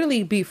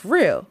 Literally be for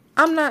real.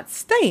 I'm not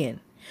staying.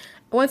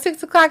 When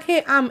 6 o'clock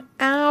hit, I'm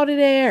out of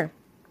there.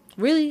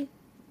 Really?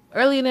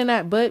 Earlier than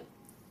that, but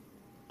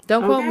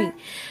don't quote me.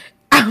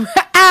 I'm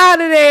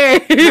out of there.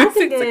 6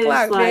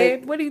 o'clock, like,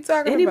 man. What are you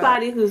talking about?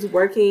 Anybody who's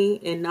working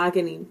and not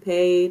getting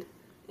paid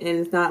and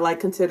it's not like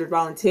considered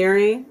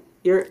volunteering,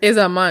 is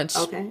a munch.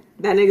 Okay.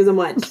 That nigga's a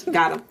munch.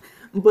 Got him.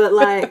 But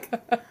like,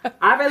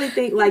 I really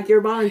think like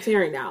you're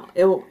volunteering now.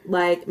 It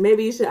like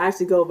maybe you should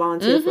actually go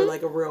volunteer for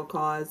like a real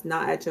cause,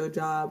 not at your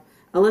job.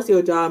 Unless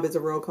your job is a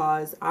real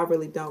cause. I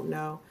really don't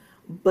know.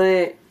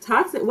 But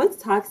what's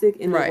toxic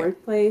in the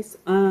workplace?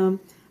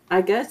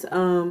 I guess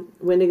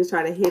when niggas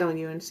try to hit on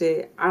you and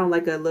shit, I don't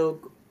like a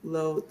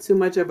little too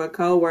much of a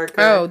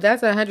coworker. Oh,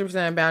 that's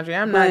 100% a boundary.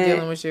 I'm not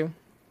dealing with you.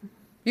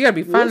 You gotta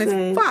be fun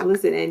as fuck.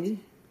 Listen, Angie.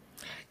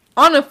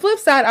 On the flip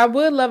side, I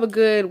would love a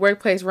good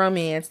workplace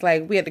romance.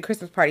 Like, we had the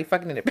Christmas party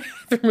fucking in the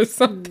bathroom or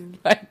something.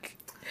 Like,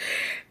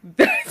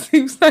 that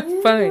seems like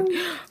fun.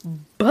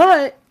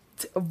 But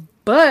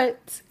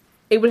but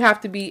it would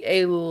have to be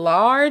a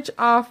large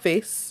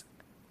office,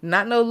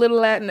 not no little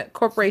Latin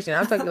corporation.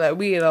 I'm talking like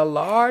we in a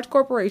large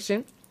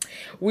corporation.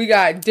 We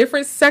got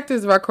different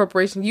sectors of our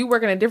corporation. You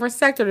work in a different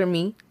sector than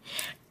me.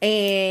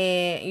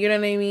 And you know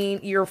what I mean?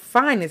 You're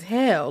fine as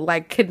hell.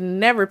 Like, could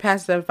never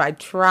pass it up if I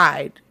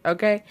tried.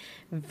 Okay?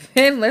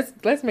 Then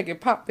let's make it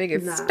pop big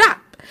and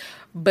stop.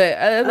 But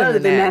other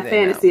than that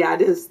fantasy, I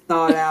just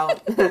thought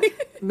out.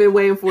 Been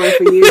waiting for it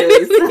for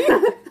years.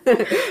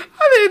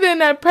 Other than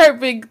that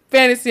perfect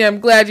fantasy, I'm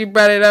glad you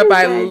brought it up.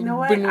 I've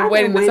been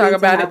waiting to talk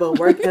about it. Have a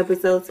work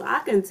episode so I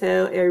can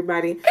tell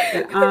everybody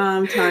that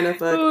I'm trying to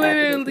fuck.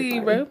 Literally,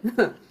 bro.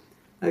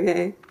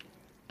 Okay.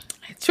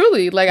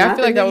 Truly, like not I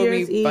feel like that would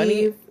be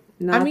funny.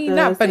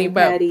 Not funny,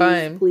 but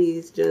fun.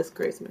 Please, just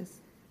Christmas.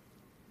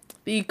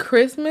 The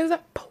Christmas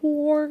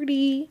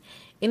party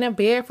in a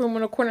bedroom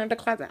in a corner of the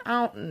closet.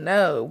 I don't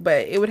know,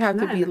 but it would have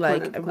to be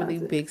like a really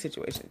big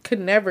situation. Could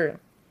never.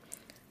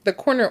 The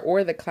corner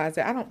or the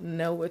closet. I don't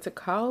know what to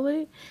call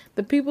it.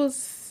 The people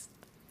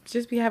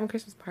just be having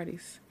Christmas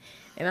parties.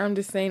 And I'm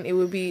just saying it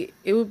would be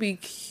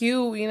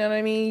cute, you know what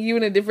I mean? You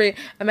in a different,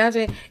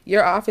 imagine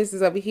your office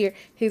is over here,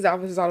 his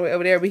office is all the way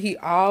over there, but he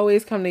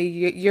always come to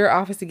your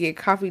office to get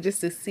coffee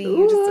just to see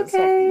you, just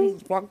to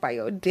walk by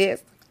your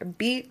desk.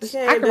 Bitch,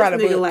 okay, I can write a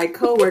book. Like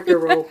coworker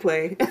role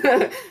play.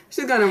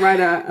 She's gonna write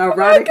a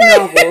erotic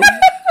novel.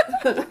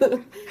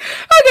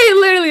 Okay,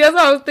 literally, that's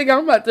what I was thinking.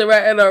 I'm about to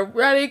write an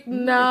erotic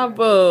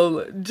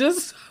novel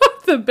just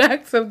off the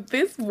backs of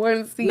this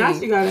one scene. Now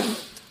she gotta.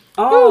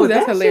 Oh,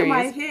 that's that hilarious. Shit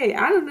might hit.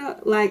 I don't know.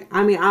 Like,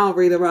 I mean, I don't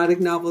read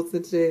erotic novels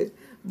and shit,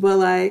 but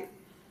like,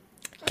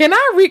 can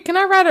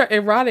I write an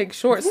erotic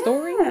short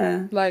story?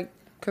 Like,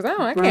 cause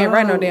I can't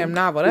write no damn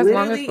novel. That's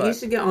long as fuck. You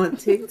should get on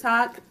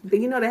TikTok.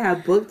 You know they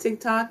have book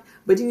TikTok,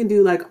 but you can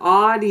do like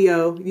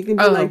audio. You can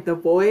do like the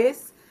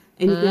voice,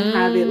 and you can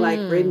have it like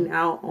written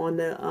out on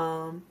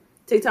the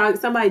TikTok.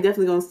 Somebody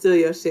definitely gonna steal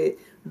your shit,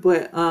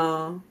 but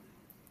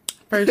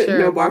for sure,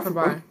 no bar for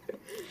bar.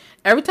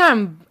 Every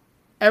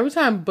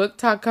time book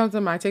talk comes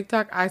on my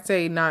TikTok, I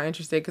say not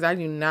interested because I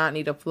do not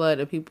need a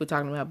flood of people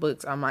talking about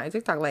books on my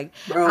TikTok. Like,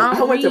 bro,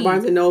 I went to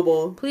Barnes &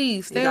 Noble.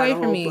 Please stay away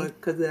from me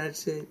because of that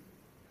shit.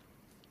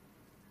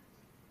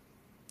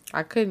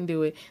 I couldn't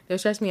do it. They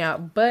stressed me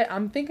out. But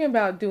I'm thinking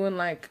about doing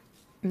like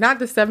not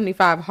the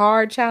 75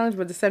 hard challenge,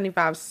 but the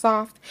 75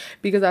 soft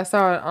because I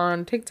saw it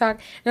on TikTok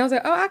and I was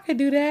like, oh, I could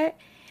do that.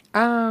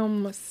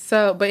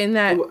 But in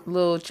that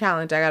little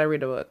challenge, I gotta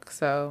read a book.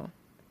 So,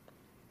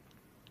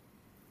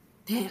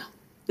 damn.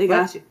 They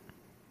got you.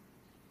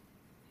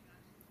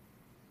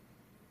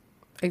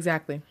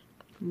 Exactly.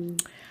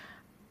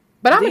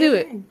 But I'm going to do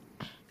it.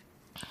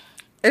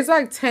 It's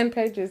like 10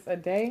 pages a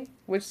day,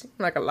 which seems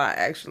like a lot,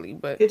 actually.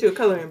 But get you a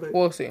coloring book.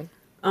 We'll see.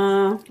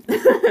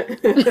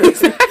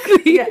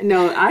 Exactly. Yeah,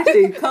 no,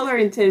 actually,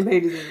 coloring 10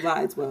 pages is a lot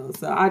as well.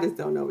 So I just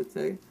don't know what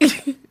to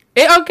say.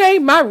 Okay,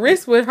 my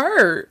wrist would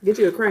hurt. Get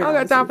you a crayon. I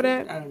got time for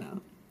that. I don't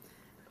know.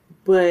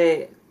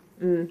 But,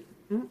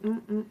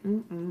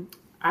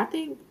 I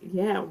think,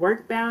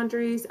 work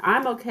boundaries.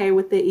 I'm okay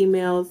with the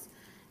emails,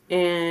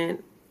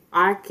 and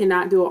I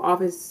cannot do an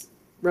office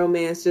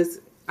romance.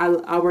 Just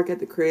I work at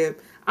the crib.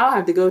 I'll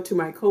have to go to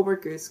my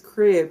coworker's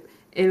crib,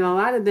 and a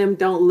lot of them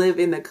don't live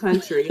in the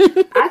country.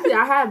 Actually,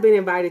 I have been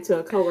invited to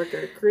a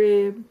coworker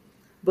crib,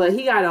 but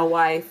he got a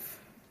wife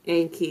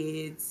and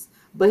kids.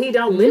 But he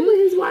don't live with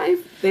his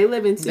wife. They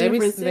live in two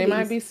different cities. They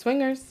might be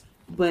swingers.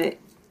 But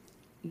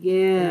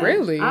yeah,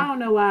 really, I don't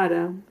know why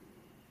though.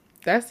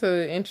 That's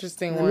an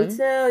interesting one. Let me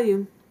tell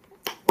you.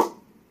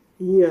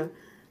 Yeah.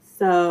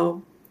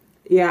 So,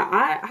 yeah,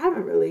 I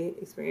haven't really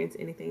experienced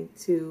anything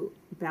too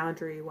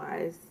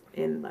boundary-wise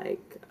in,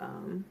 like,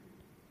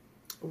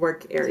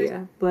 work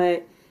area.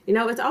 But, you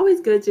know, it's always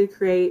good to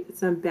create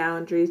some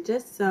boundaries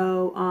just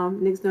so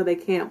niggas know they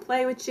can't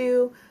play with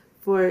you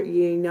for,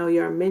 you know,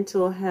 your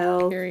mental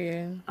health.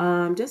 Period.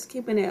 Just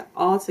keeping it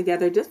all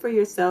together just for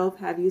yourself.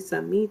 Have you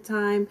some me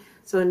time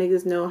so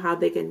niggas know how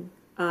they can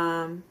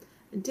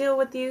deal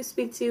with you,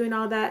 speak to you, and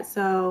all that.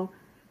 So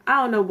I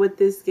don't know what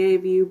this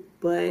gave you,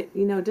 but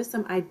you know, just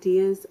some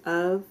ideas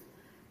of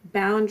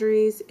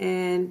boundaries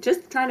and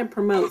just trying to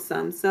promote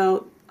some.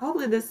 So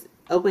hopefully this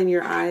opened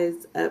your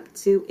eyes up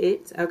to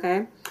it.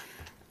 Okay.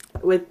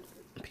 With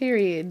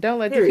period. Don't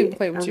let the people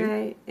play with you.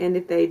 Okay. And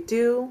if they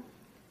do,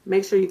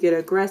 make sure you get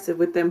aggressive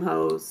with them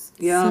hoes.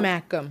 Yeah.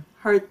 Smack them.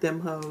 Hurt them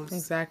hoes.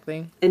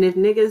 Exactly. And if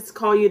niggas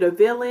call you the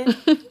villain,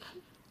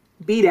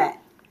 be that.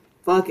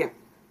 Fuck him.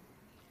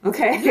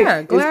 Okay?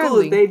 Yeah, gladly. It's cool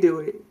if they do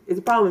it. It's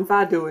a problem if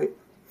I do it.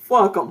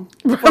 Fuck them.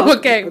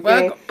 Okay?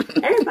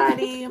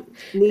 Everybody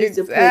needs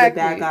to play the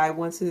bad guy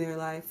once in their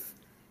life.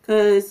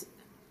 Because...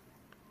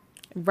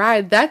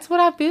 Right. That's what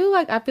I feel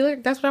like. I feel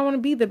like that's what I want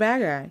to be, the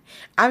bad guy.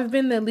 I've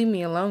been the leave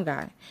me alone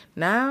guy.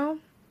 Now,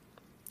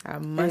 I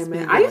must be.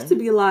 I used to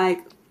be like,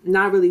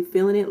 not really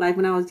feeling it. Like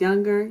when I was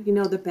younger, you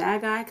know, the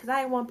bad guy. Because I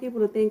didn't want people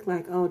to think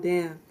like, oh,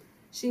 damn,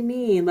 she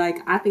mean. Like,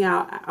 I think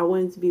I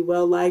wanted to be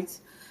well liked.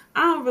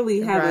 I don't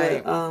really have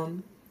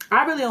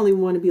I really only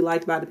want to be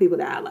liked by the people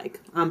that I like.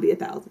 I'm be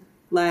 1,000.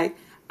 Like,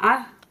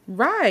 I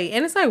Right.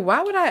 And it's like,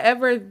 why would I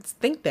ever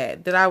think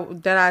that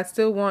I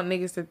still want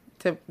niggas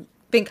to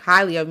think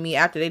highly of me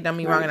after they done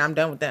me wrong and I'm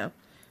done with them?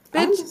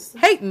 Bitch,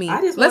 hate me.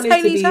 I just Let's want it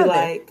hate to each be other.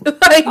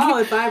 like, oh,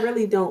 if I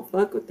really don't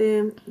fuck with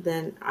them,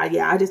 then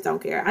I just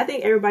don't care. I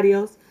think everybody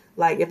else,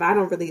 like, if I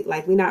don't really,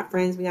 like, we not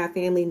friends, we not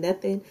family,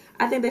 nothing,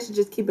 I think they should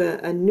just keep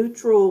a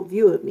neutral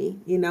view of me,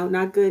 you know,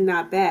 not good,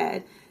 not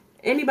bad.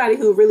 Anybody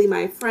who really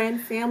my friend,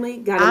 family,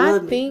 gotta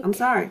love me. I'm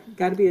sorry. You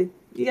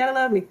gotta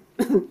love me.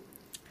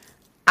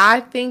 I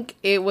think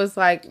it was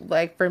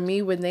like for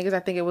me with niggas, I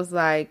think it was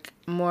like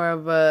more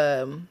of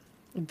a,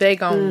 they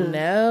gonna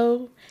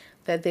know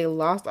that they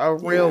lost a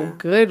real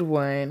good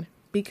one.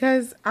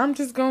 Because I'm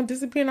just going to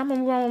disappear and I'm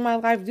going to move on with my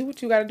life. Do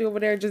what you got to do over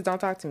there. Just don't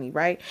talk to me,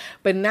 right?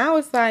 But now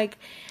it's like,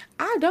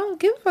 I don't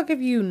give a fuck if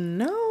you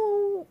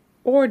know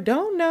or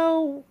don't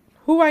know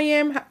who I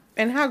am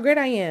and how great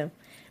I am.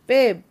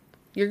 Babe,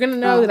 you're going to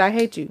know that I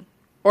hate you.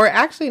 Or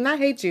actually not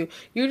hate you.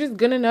 You're just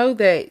going to know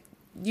that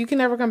you can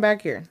never come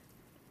back here.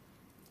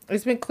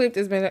 It's been clipped.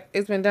 It's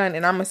been done.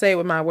 And I'm going to say it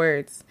with my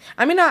words.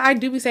 I mean, I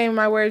do be saying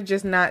my words,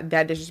 just not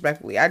that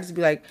disrespectfully. I just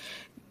be like,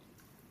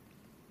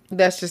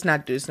 let's just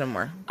not do this no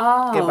more.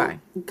 Oh, goodbye.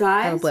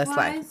 Guys, have a blessed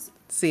life.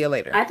 See you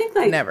later. I think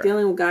like never.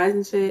 Dealing with guys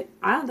and shit,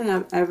 I don't think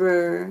I've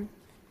ever,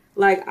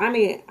 like, I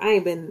mean, I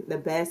ain't been the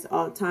best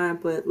all the time,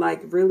 but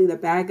like really the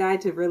bad guy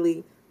to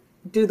really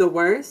do the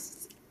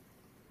worst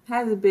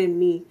hasn't been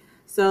me.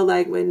 So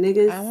like when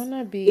niggas, I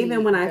wanna be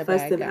even when I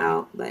fuss them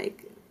out,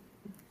 like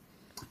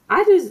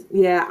I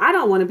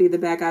don't want to be the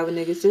bad guy with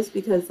niggas just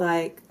because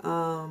like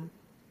I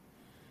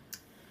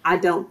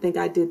don't think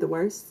I did the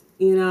worst,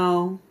 you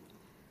know.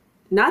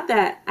 Not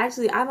that,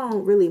 actually, I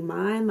don't really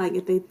mind, like,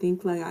 if they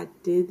think, like, I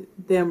did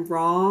them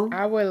wrong.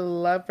 I would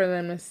love for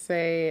them to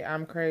say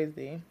I'm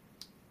crazy.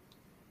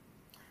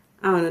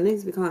 I don't know,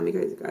 niggas be calling me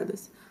crazy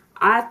regardless.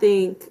 I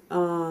think,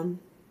 I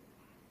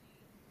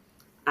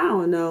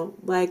don't know,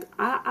 like,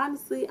 I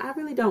honestly, I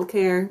really don't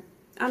care.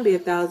 I'm be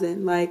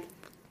 1,000, like,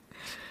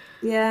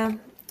 yeah,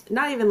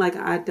 not even like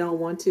I don't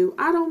want to.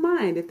 I don't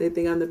mind if they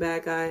think I'm the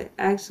bad guy.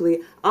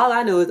 Actually, all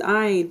I know is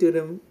I ain't do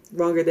them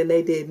wronger than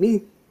they did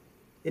me.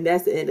 And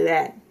that's the end of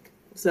that.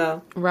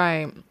 So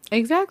right,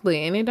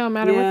 exactly, and it don't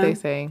matter what they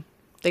say.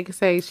 They could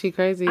say she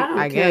crazy. I don't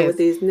care guess what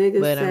these niggas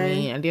but say. I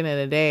mean, at the end of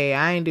the day,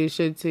 I ain't do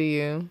shit to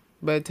you,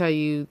 but tell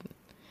you.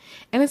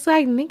 And it's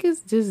like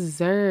niggas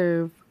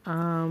deserve.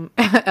 LOL,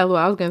 I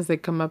was gonna say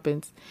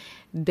comeuppance.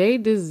 They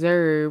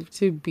deserve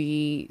to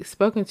be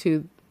spoken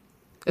to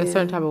a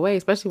certain type of way,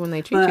 especially when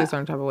they treat you a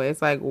certain type of way.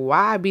 It's like,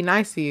 why be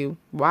nice to you?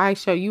 Why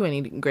show you any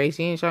grace?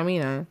 You ain't show me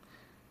none.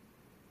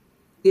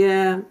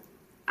 Yeah.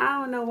 I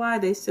don't know why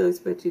they still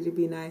expect you to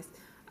be nice.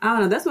 I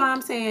don't know. That's why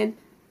I'm saying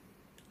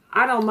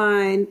I don't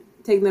mind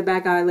taking the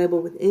back eye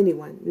label with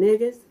anyone.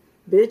 Niggas,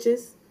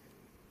 bitches,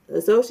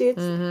 associates.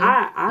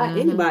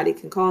 Anybody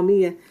can call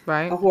me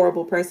a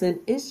horrible person.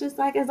 It's just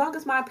like as long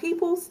as my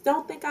peoples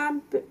don't think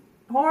I'm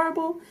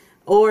horrible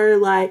or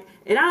like,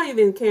 and I don't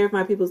even care if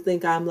my peoples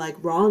think I'm like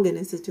wrong in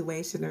a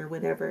situation or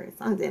whatever. As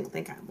long as they don't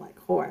think I'm like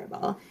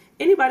horrible.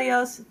 Anybody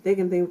else, they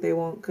can think what they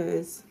want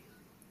because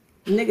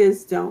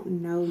niggas don't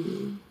know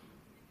me.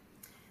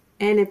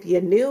 And if you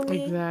knew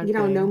me, you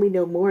don't know me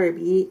no more,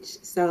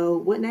 bitch. So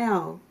what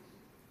now?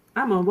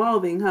 I'm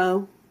evolving,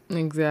 ho.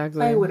 Exactly.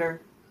 Play with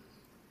her.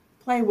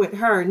 Play with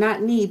her,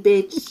 not me,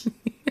 bitch.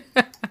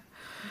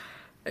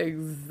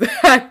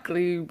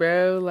 Exactly,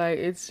 bro. Like,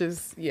 it's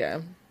just,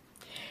 yeah.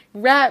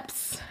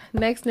 Raps.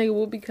 Next nigga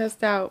will be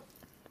cussed out.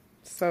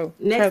 So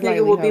next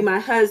nigga will be my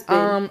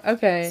husband.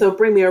 Okay. So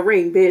bring me a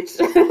ring, bitch.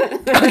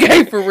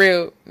 Okay, for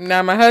real.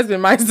 Now my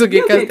husband might still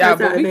get cussed out,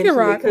 but we can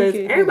rock. Because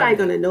everybody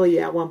gonna know you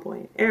at one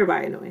point.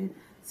 Everybody annoying.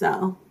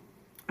 So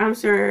I'm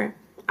sure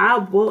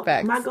my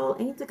goal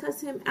ain't to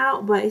cuss him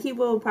out, but he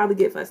will probably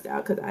get fussed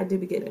out because I do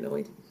be getting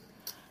annoyed.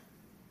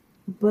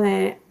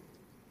 But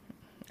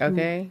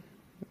okay.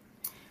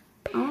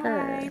 All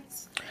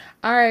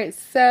right.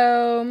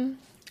 So.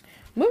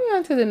 Moving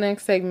on to the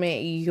next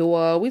segment,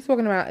 y'all. We're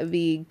talking about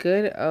the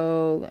good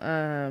old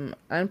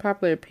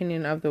unpopular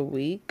opinion of the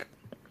week.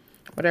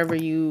 Whatever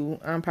you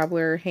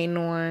unpopular hating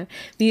on.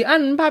 The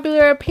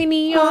unpopular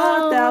opinion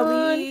of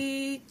the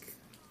week.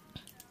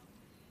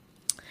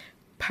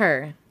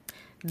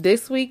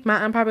 This week, my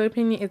unpopular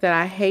opinion is that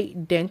I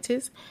hate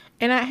dentists.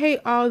 And I hate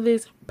all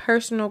this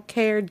personal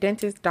care,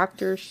 dentist,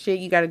 doctor shit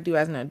you got to do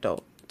as an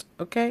adult.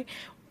 Okay?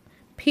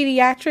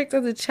 Pediatrics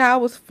as a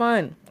child was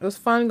fun. It was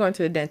fun going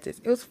to the dentist.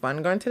 It was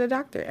fun going to the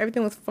doctor.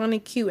 Everything was fun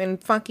and cute and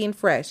funky and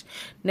fresh.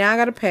 Now I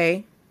gotta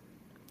pay.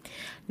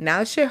 Now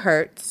the shit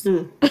hurts.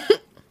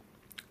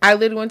 I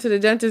literally went to the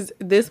dentist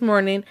this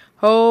morning.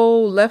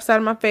 Whole left side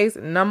of my face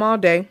numb all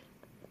day.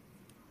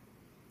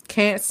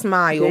 Can't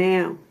smile.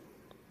 Damn.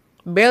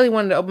 Barely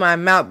wanted to open my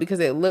mouth because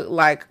it looked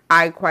like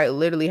I quite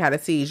literally had a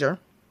seizure.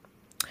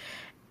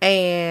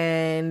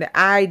 And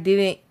I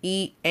didn't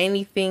eat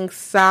anything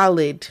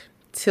solid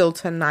till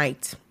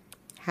tonight.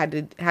 Had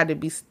to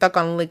be stuck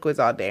on liquids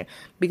all day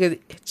because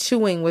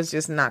chewing was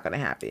just not gonna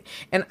happen.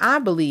 And I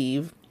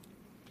believe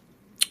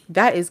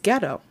that is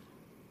ghetto.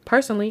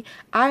 personally,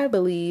 I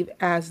believe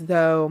as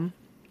though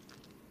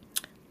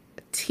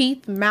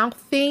teeth, mouth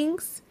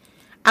things,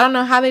 I don't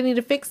know how they need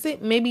to fix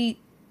it. Maybe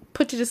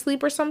put you to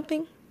sleep or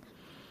something.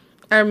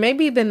 Or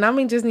maybe the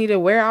numbing just need to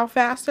wear out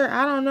faster.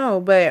 I don't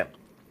know. But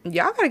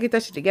y'all got to get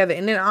that shit together.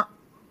 And then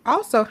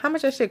also, how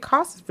much that shit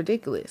costs is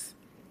ridiculous.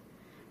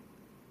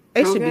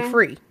 It should be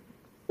free.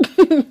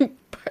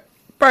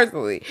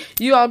 Personally.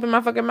 You all up in my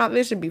fucking mouth,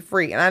 it should be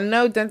free. And I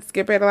know dentists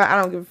get paid a lot. I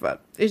don't give a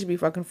fuck. It should be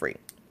fucking free.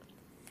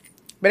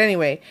 But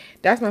anyway,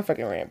 that's my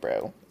fucking rant,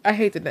 bro. I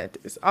hate the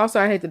dentist. Also,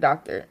 I hate the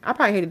doctor. I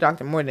probably hate the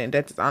doctor more than the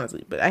dentist,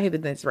 honestly. But I hate the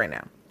dentist right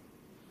now.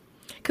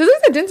 Because at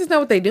least the dentists know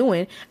what they're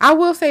doing. I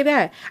will say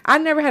that. I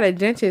never had a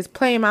dentist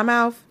play in my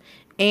mouth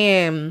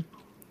and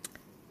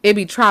it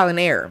be trial and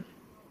error.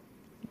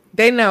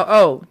 They know,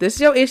 oh, this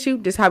is your issue.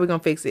 This is how we're going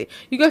to fix it.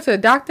 You go to the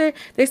doctor.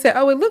 They say,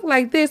 oh, it looked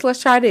like this. Let's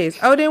try this.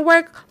 Oh, it didn't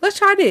work. Let's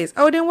try this.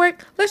 Oh, it didn't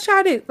work. Let's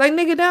try this. Like,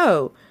 nigga,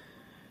 no.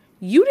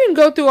 You didn't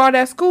go through all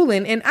that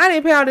schooling and I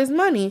didn't pay all this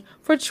money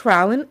for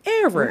trial and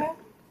error. Okay.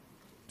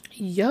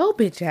 Yo,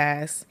 bitch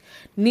ass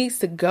needs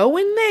to go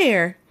in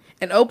there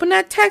and open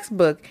that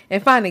textbook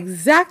and find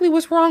exactly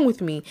what's wrong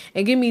with me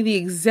and give me the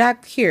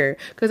exact cure.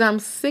 Because I'm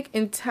sick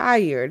and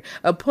tired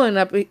of pulling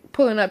up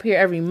here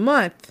every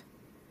month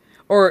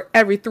or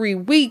every 3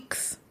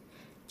 weeks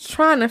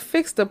trying to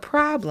fix the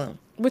problem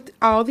with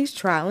all these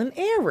trial and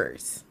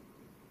errors.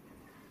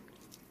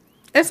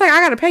 It's like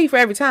I got to pay you for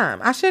every time.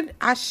 I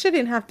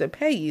shouldn't have to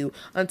pay you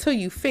until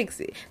you fix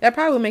it. That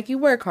probably will make you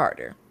work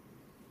harder.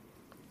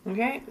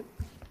 Okay.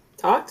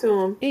 Talk to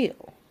him. Ew.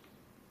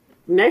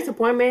 Next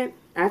appointment.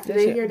 After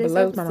they hear this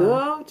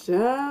episode,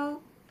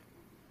 Joe.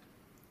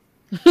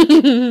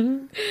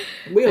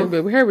 We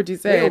heard what you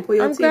said.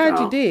 I'm glad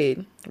you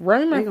did.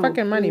 Run my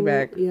fucking money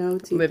back.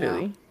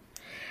 Literally.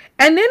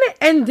 And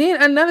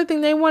then another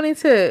thing they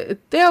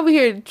over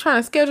here trying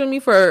to schedule me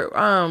for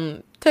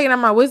taking out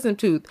my wisdom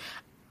tooth.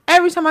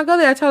 Every time I go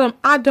there, I tell them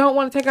I don't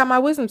want to take out my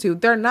wisdom tooth.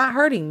 They're not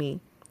hurting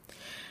me.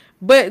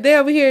 But they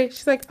over here,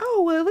 she's like,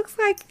 oh, well, it looks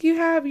like you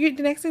have the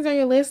next things on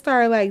your list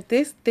are like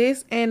this,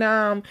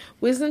 and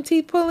wisdom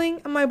teeth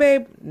pulling. I'm like,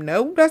 babe,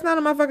 no, that's not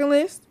on my fucking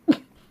list.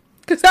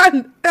 Because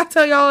I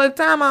tell you all the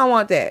time I don't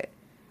want that.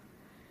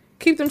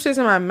 Keep them shits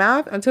in my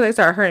mouth until they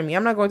start hurting me.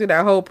 I'm not going through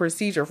that whole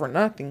procedure for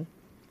nothing.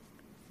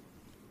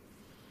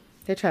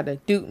 They tried to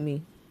dupe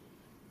me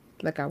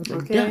like I was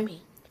a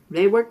dummy.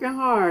 They working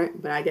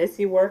hard, but I guess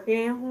you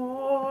working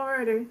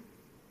harder.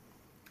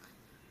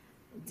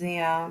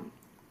 Damn.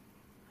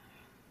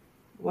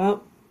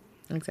 Well,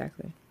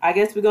 exactly. I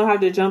guess we're going to have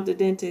to jump the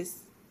dentist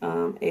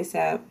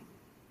ASAP.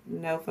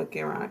 No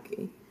fucking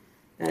Rocky.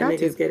 That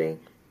nigga's getting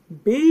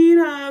beat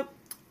up.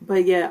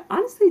 But yeah,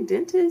 honestly,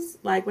 dentists,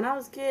 like when I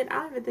was a kid, I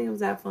don't even think it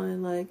was that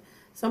fun. Like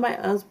somebody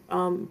else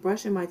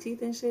brushing my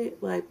teeth and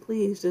shit. Like,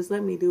 please, just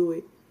let me do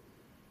it.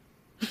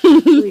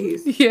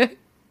 Please. Yeah.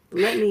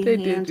 Let me they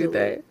handle did do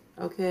that. It.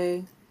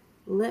 Okay?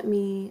 Let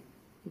me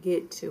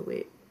get to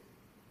it.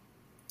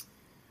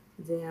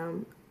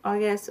 Damn. I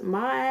guess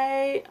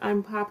my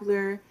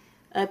unpopular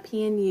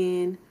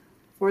opinion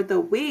for the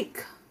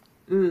week.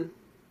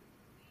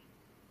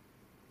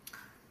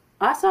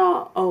 I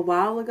saw a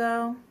while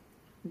ago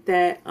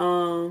that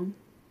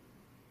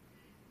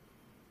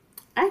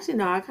actually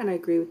no, I kind of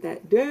agree with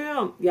that.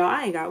 Damn, y'all,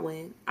 I ain't got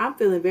one. I'm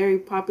feeling very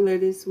popular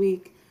this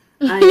week.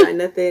 I ain't got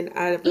nothing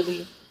I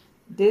really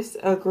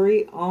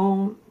disagree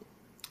on.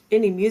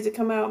 Any music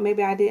come out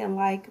maybe I didn't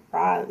like,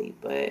 probably,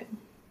 but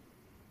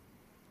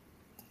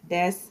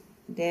that's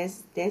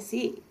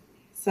it.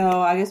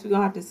 So I guess we're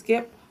gonna have to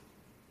skip.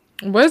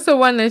 What's the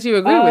one that you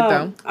agree with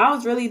though? I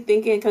was really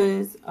thinking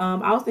because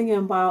I was thinking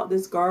about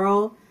this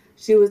girl.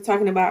 She was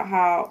talking about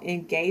how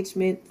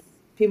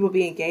people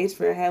be engaged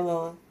for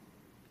hella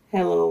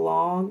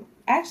long.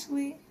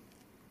 Actually,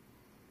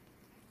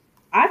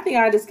 I think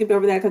I just skipped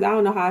over that because I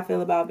don't know how I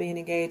feel about being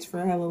engaged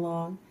for hella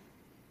long.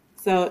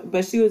 So,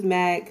 but she was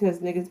mad because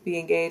niggas be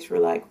engaged for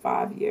like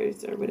 5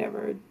 years or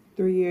whatever,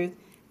 3 years,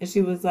 and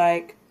she was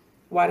like,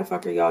 why the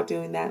fuck are y'all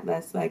doing that?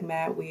 That's like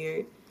mad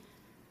weird.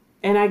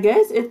 And I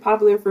guess it's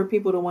popular for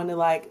people to want to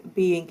like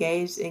be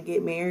engaged and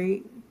get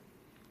married.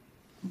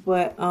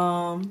 But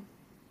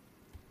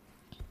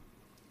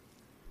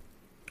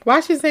why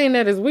is she saying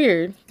that is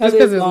weird? Just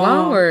because it's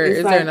long, or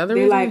is there another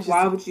reason? Like,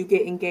 why would you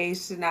get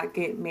engaged to not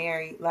get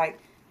married? Like,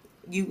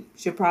 you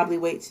should probably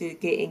wait to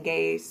get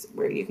engaged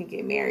where you can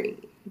get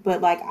married.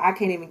 But like, I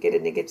can't even get a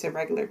nigga to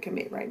regular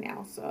commit right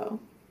now, so.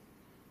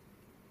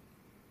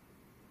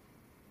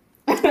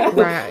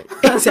 Right.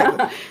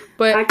 Exactly.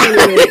 But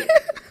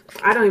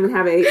I don't even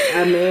have a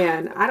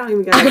man. I don't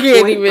even got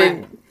a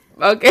boyfriend.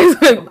 Okay.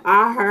 So,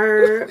 I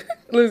heard.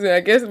 Listen, I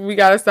guess we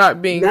gotta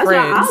stop being friends. What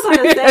I was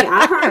about to say.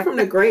 I heard from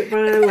the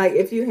grapevine, like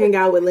if you hang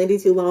out with Lindy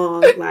too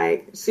long,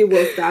 like she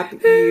will stop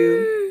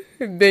you.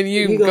 Then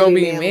you gonna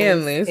be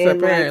manless and,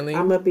 apparently.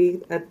 Like, I'm gonna be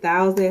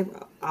 1,000.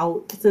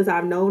 Since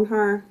I've known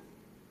her,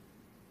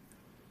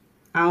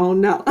 I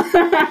don't know.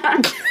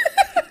 I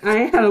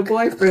ain't had a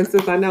boyfriend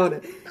since I know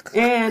that.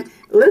 And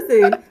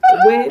listen,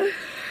 when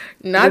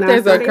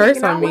there's a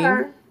curse on me.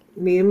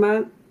 Me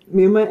and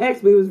Me and my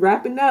ex, we was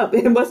wrapping up.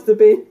 It must have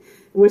been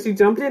when she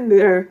jumped in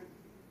there.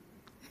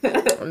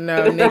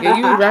 No, nigga,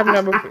 you was wrapping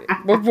up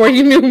before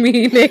you knew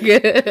me,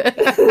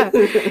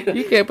 nigga.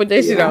 You can't put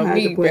that shit on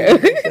me, bro.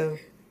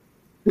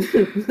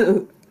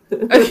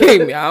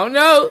 Okay, I don't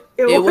know.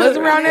 It was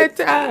around that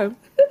time.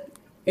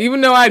 Even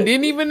though I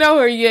didn't even know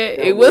her yet,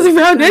 it was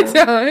around that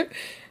time.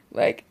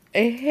 Like,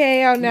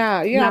 hell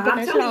no. You know,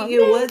 I'm telling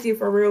you, it was you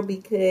for real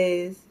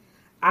because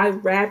I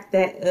wrapped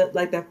that up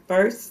like the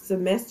first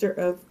semester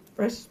of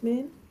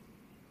freshman.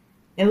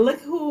 And look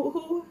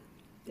who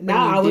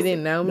now I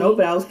didn't know me. No,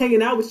 but I was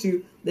hanging out with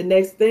you the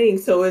next thing.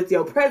 So it's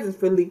your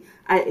presence really.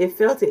 It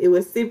felt it. It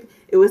was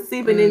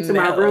seeping into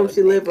my room.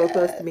 She lived real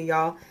close to me,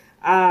 y'all.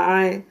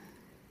 I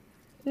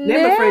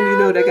never friend you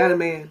know that got a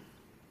man.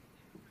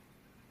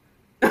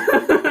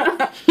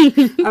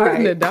 All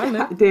right.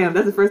 Nadana. Damn,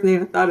 that's the first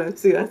name I thought of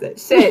too. I said,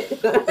 shit.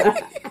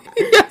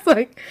 It's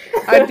like,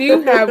 I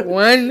do have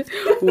one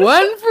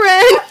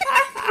friend.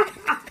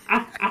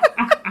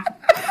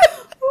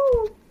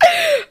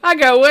 I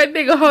got one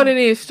nigga holding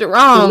it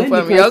strong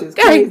for me,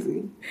 okay?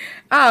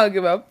 I don't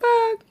give a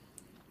fuck.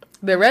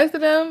 The rest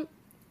of them,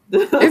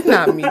 it's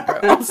not me, bro.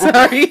 I'm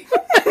sorry.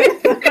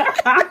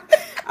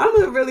 I'm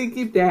gonna really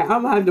keep that.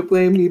 I'm gonna have to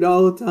blame you the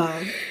whole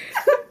time.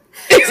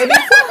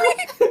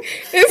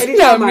 It's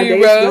not me,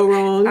 bro. Go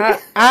wrong.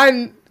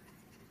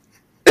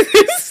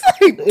 It's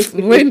like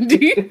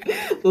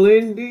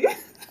Lindy.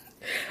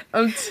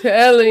 I'm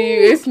telling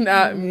you, it's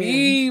not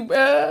me,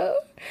 bro.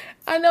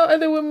 I know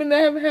other women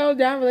that have held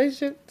down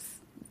relationships.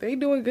 They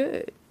doing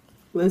good.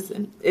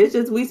 Listen, it's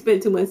just we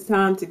spent too much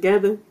time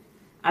together.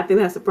 I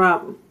think that's a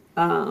problem.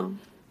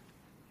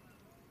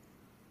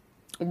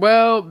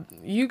 Well,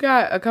 you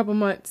got a couple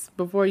months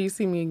before you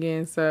see me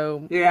again,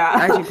 so yeah.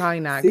 Actually, probably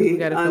not because we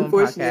got to film a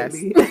podcast.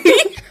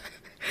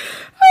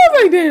 I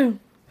was like, damn.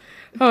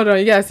 Hold on,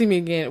 you gotta see me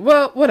again.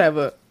 Well,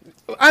 whatever.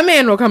 A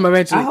man will come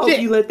eventually. I hope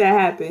you let that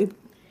happen.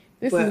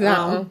 This is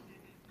not.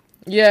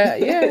 Yeah.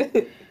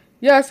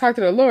 Yeah, let's talk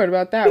to the Lord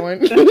about that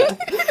one.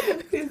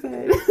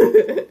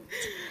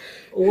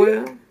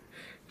 Well,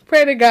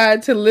 pray to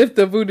God to lift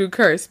the voodoo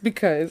curse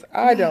because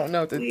I don't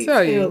know what to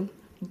tell you.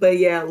 But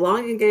yeah,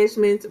 long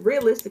engagements.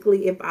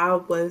 Realistically, if I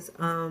was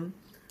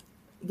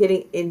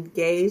getting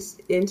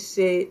engaged and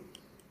shit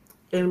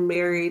and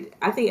married,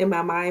 I think in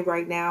my mind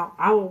right now,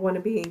 I would want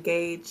to be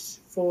engaged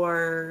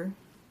for.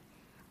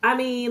 I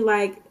mean,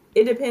 like.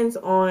 It depends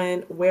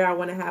on where I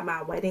want to have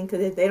my wedding.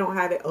 Because if they don't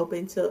have it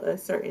open till a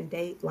certain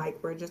date, like,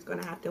 we're just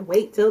going to have to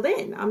wait till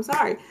then. I'm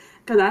sorry.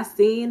 Because I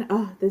seen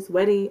this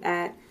wedding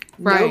at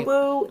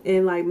Nobu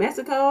in, like,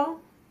 Mexico.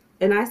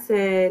 And I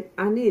said,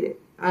 I need it.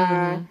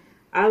 Mm-hmm.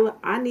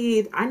 I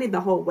need the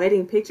whole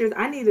wedding pictures.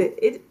 I need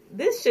it.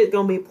 This shit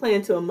going to be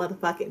planned to a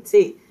motherfucking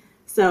T.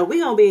 So we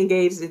going to be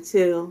engaged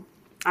until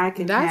I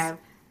can have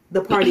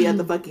the party of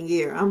the fucking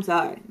year. I'm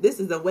sorry. This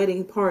is a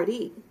wedding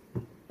party.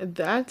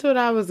 That's what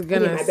I was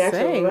gonna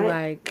say.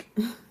 Like,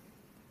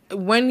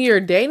 when you're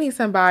dating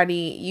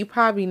somebody, you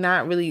probably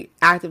not really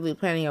actively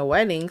planning a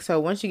wedding. So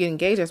once you get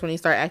engaged, that's when you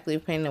start actively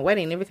planning a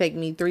wedding. If it take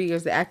me 3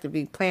 years to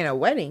actively plan a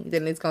wedding,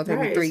 then it's gonna take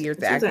me 3 years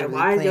to actively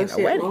plan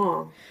a wedding.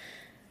 Long?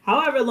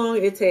 However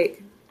long it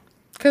take.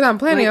 Because I'm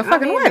planning a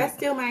fucking wedding. That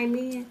still might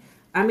mean.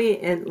 I mean,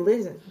 and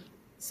listen,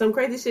 some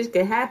crazy shit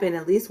could happen.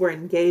 At least we're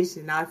engaged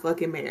and not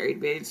fucking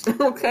married, bitch.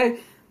 Okay,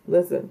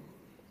 listen.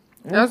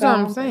 That's what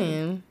I'm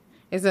saying.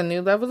 It's a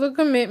new level of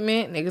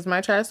commitment. Niggas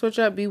might try to switch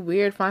up, be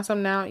weird, find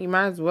something out. You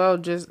might as well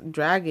just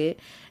drag it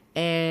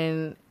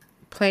and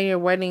plan your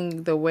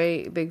wedding the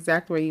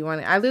exact way you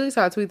want it. I literally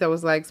saw a tweet that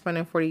was like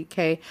spending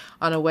 $40,000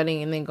 on a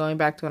wedding and then going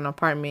back to an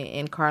apartment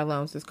in car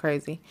loans is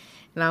crazy.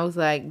 And I was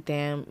like,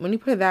 damn, when you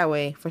put it that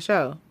way, for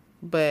sure.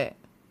 But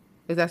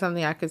is that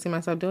something I could see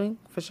myself doing?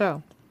 For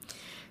sure.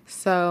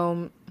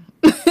 So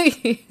there's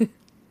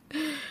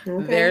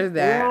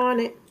that. We're on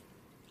it.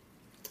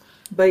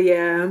 But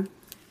yeah.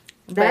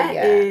 That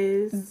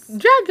is...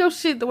 Drag your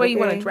shit the way you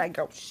want to drag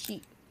your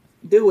shit.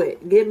 Do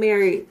it. Get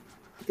married.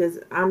 Because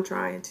I'm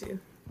trying to.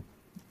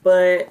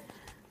 But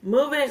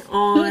moving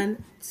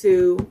on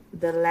to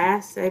the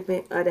last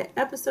segment of the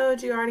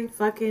episode, you already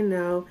fucking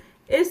know.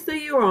 It's the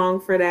You Wrong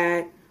for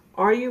That.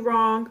 Are you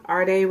wrong?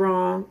 Are they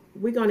wrong?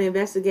 We're going to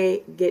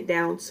investigate. Get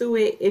down to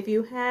it. If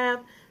you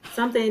have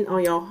something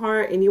on your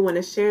heart and you want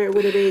to share it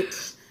with a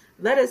bitch,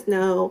 let us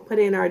know. Put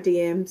it in our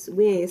DMs.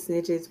 We ain't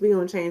snitches. We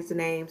going to change the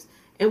names.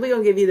 And we're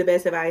going to give you the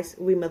best advice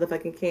we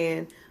motherfucking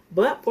can.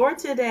 But for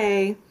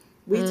today,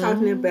 we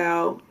talking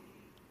about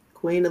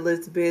Queen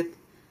Elizabeth.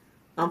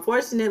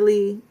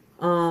 Unfortunately,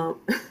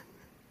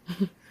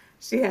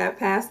 she had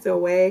passed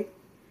away.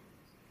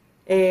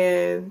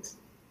 And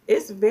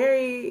it's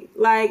very,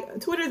 like,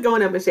 Twitter's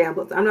going up in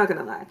shambles. I'm not going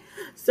to lie.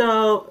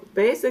 So,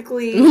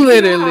 basically,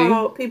 literally, you know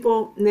how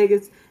people,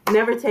 niggas,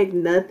 never take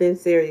nothing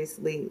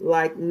seriously.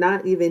 Like,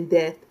 not even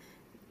death.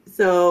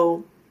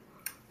 So,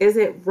 is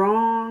it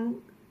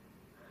wrong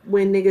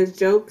when niggas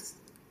jokes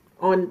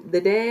on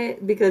the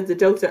dead? Because the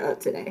jokes are up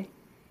today.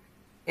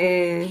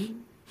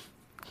 And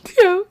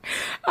yo,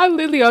 I'm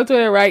literally on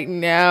Twitter right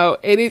now,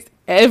 and it's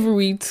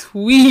every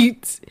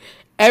tweet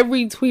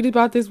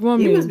about this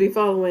woman. You must be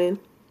following.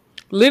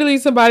 Literally,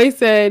 somebody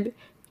said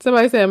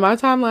my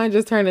timeline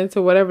just turned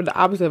into whatever the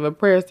opposite of a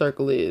prayer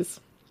circle is.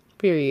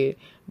 Period.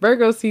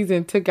 Virgo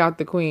season took out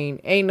the queen.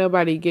 Ain't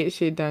nobody get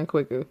shit done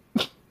quicker.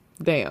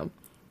 Damn.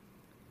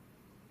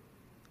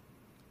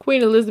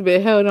 Queen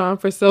Elizabeth held on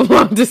for so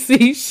long to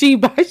see She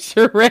by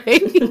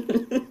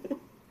Sheree.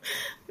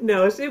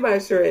 No, She by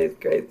Sheree is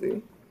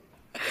crazy.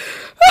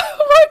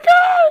 Oh my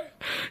god!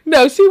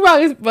 No, she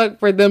wrong as fuck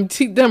for them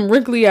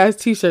wrinkly ass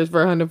t-shirts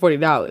for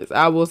 $140.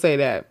 I will say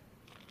that.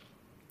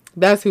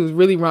 That's who's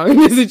really wrong in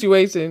this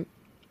situation.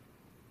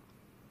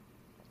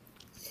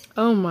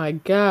 Oh my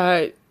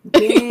god!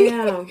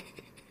 Damn.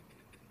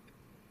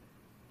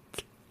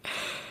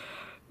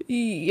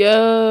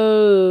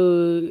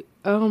 Yo!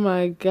 Oh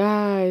my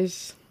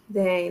gosh!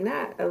 Dang,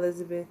 not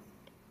Elizabeth.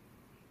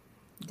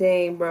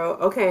 Dang, bro.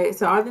 Okay,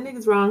 so are the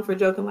niggas wrong for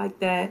joking like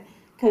that?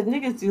 Because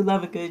niggas do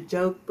love a good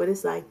joke, but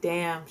it's like,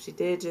 damn, she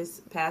did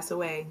just pass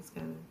away. It's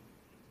gonna...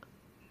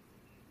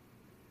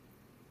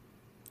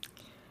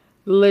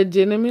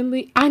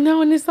 Legitimately, I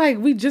know, and it's like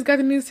we just got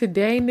the news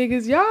today,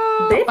 niggas.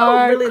 Y'all they don't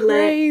are really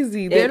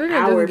crazy. Let the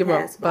internet doesn't give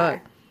a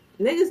fuck.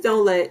 Niggas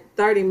don't let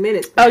 30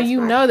 minutes pass. Oh,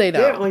 you know they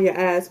don't. They're on your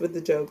ass with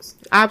the jokes.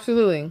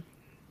 Absolutely.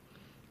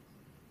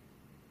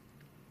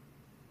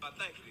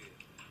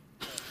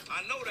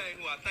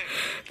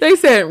 They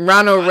said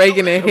Ronald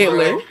Reagan and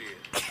Hitler.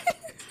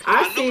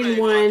 I seen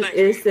one.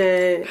 It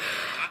said,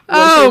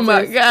 "Oh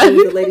my god!" It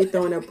was a lady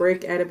throwing a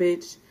brick at a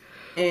bitch,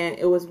 and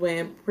it was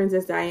when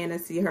Princess Diana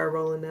see her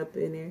rolling up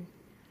in there.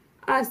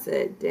 I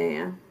said,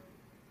 "Damn."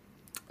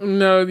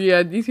 No,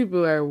 yeah, these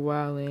people are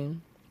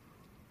wilding.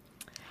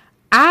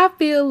 I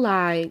feel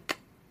like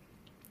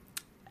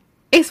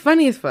it's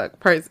funny as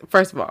fuck.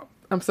 First of all,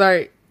 I'm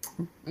sorry,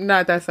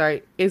 not that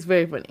sorry. It's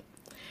very funny.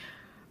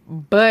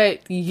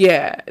 But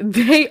yeah,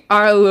 they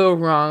are a little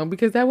wrong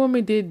because that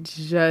woman did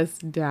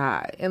just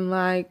die. And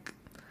like,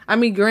 I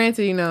mean,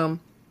 granted,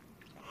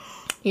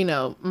 you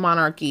know,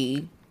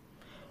 monarchy,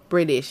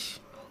 British,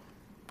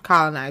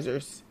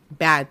 colonizers,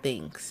 bad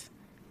things.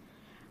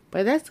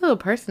 But that's still a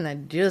person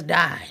that just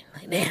died.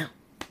 Like, damn.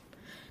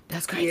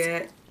 That's crazy.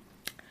 Yeah.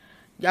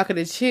 Y'all could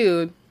have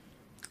chilled.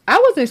 I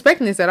wasn't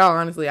expecting this at all,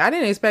 honestly. I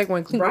didn't expect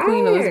when Queen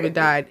Elizabeth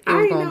died, it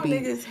was going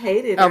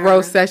to be a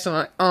roast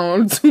session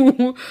on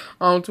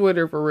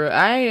Twitter for real.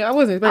 I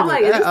wasn't expecting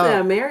like, is this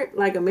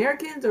like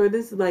Americans or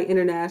this is like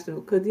international?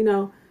 Because,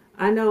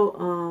 I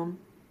know,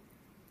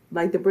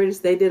 like the British,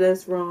 they did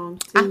us wrong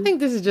too. I think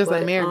this is just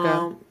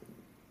America.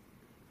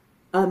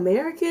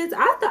 Americans?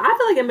 I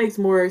feel like it makes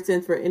more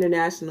sense for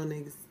international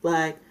niggas.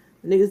 Like,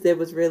 niggas that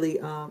was really,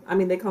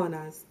 they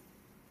colonized.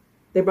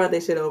 They brought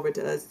their shit over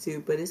to us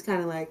too, but it's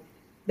kind of like,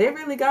 they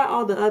really got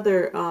all the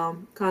other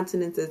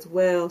continents as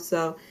well.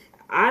 So,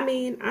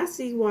 I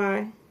see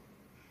why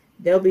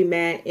they'll be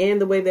mad. And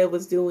the way they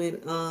was doing,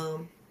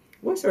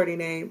 what's her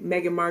name?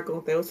 Meghan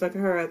Markle. They was fucking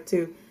her up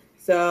too.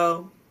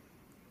 So,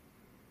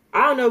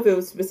 I don't know if it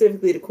was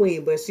specifically the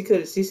queen, but she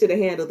should have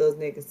handled those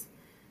niggas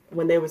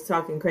when they was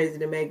talking crazy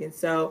to Meghan.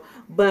 So,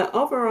 but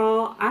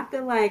overall, I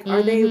feel like,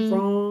 are they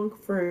wrong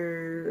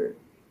for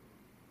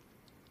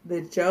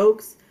the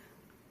jokes?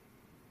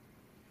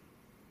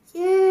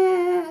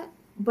 Yeah.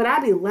 But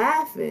I be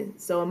laughing.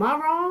 So am I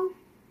wrong?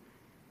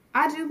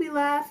 I do be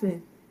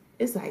laughing.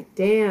 It's like,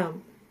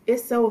 damn,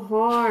 it's so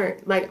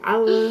hard. Like,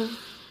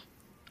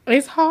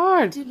 it's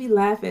hard. I do be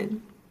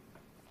laughing.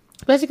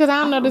 Especially because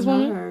I don't know this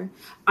woman. Her.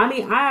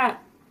 I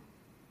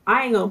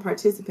ain't gonna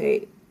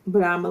participate,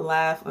 but I'm gonna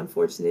laugh,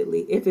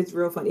 unfortunately, if it's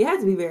real funny. It has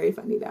to be very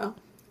funny, though.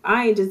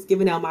 I ain't just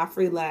giving out my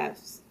free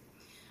laughs.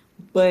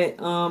 But,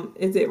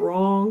 is it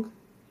wrong?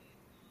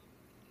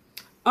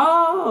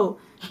 Oh,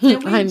 can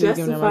we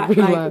justify,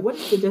 like, what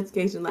is the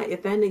justification? Like,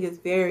 if that nigga is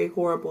very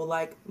horrible,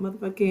 like,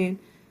 motherfucking,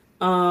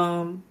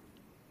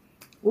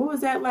 what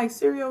was that, like,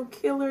 serial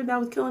killer that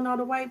was killing all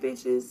the white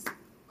bitches?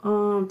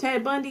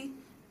 Ted Bundy?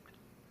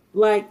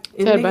 Like,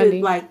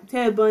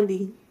 Ted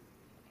Bundy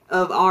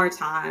of our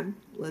time,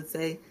 let's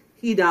say,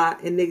 he died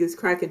and niggas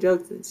cracking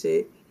jokes and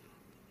shit.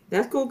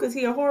 That's cool because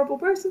he a horrible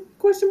person?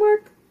 Question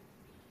mark?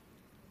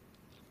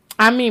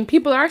 I mean,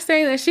 people are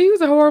saying that she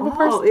was a horrible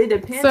person. Oh, it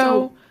depends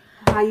on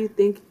how you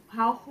think,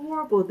 how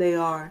horrible they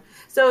are.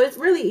 So it's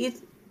really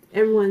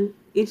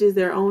each is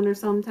their own or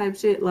some type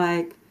shit.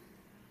 Like,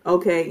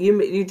 okay,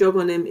 you joke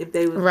on them if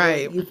they was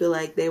right. You feel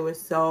like they were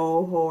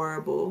so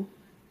horrible.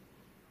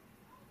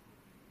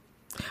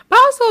 But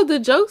also, the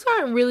jokes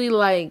aren't really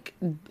like,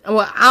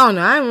 well, I don't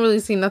know. I haven't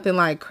really seen nothing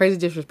like crazy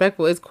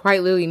disrespectful. It's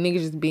quite literally niggas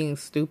just being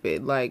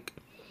stupid. Like,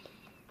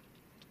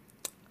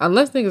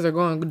 unless niggas are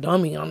going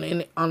dummy on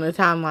the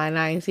timeline,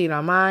 I ain't see it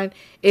on mine.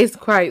 It's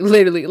quite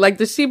literally like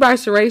the She by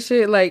Sheree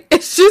shit. Like,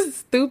 it's just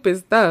stupid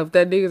stuff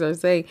that niggas are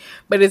saying,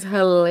 but it's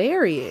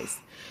hilarious.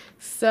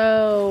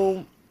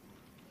 So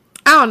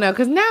I don't know,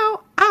 cause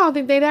now I don't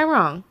think they that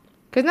wrong.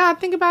 Cause now I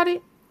think about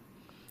it,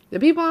 the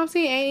people I'm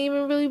seeing ain't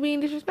even really being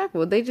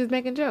disrespectful. They just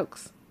making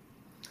jokes.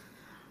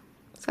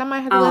 So I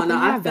might have to let them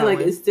have I feel like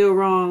it's still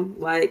wrong.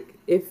 Like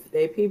if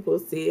they people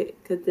see it,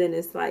 because then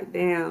it's like,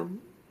 damn.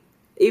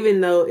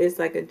 Even though it's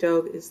like a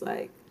joke, it's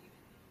like,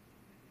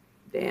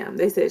 damn.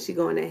 They said she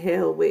going to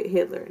hell with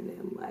Hitler and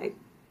them. Like,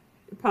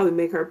 it probably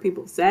make her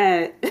people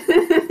sad.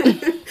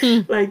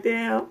 Like,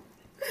 damn.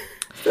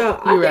 So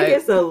I think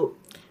it's a.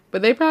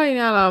 But they probably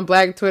not on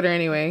Black Twitter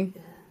anyway.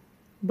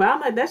 But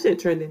I'm like, that shit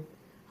trending.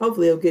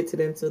 Hopefully it'll get to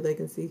them so they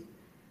can see.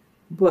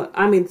 But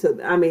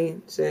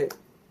shit.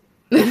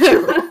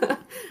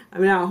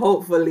 Not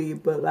hopefully,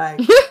 but like.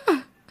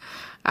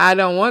 I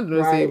don't want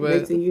them to see, but.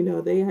 Next thing you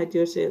know, they had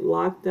your shit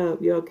locked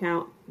up, your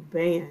account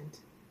banned.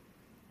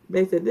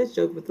 They said this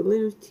joke was a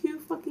little too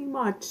fucking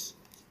much.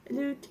 A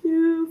little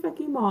too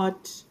fucking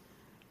much.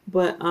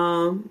 But,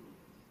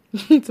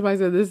 somebody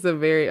said this is a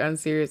very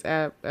unserious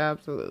app.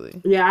 Absolutely.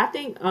 Yeah, I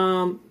think,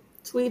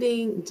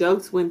 tweeting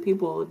jokes when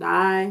people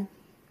die,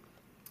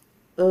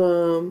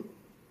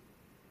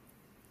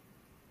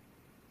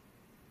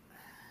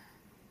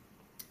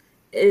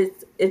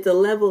 it's a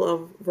level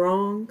of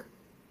wrong,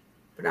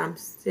 but I'm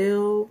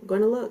still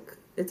gonna look.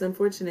 It's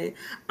unfortunate.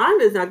 I'm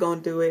just not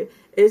gonna do it.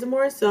 It's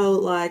more so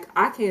like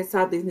I can't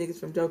stop these niggas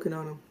from joking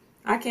on them.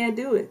 I can't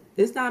do it.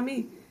 It's not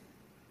me.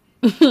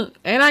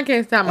 And I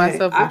can't stop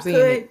myself from seeing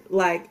it.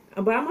 But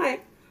I'm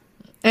like,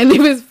 and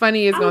if it's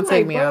funny, it's gonna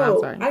take me out. I'm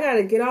sorry. I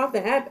gotta get off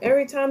the app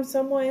every time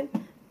someone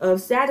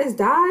of status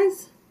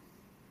dies.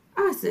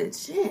 I said,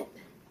 shit.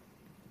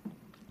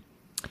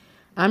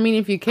 I mean,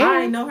 if you can.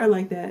 I ain't know her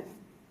like that.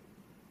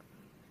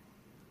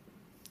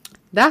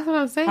 That's what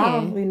I'm saying. I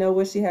don't really know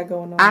what she had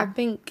going on. I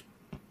think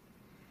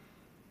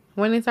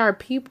when it's our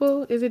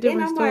people, it's a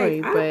different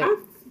story. But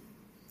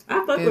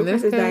I fuck with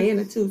Princess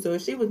Diana too. So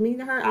if she was mean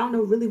to her, I don't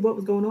know really what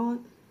was going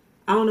on.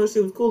 I don't know if she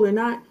was cool or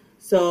not.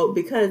 So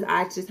because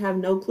I just have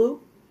no clue,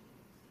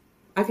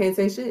 I can't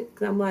say shit.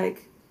 Because I'm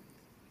like,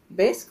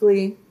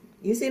 basically,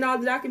 you seen all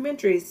the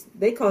documentaries.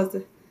 They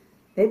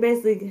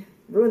basically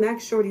ruined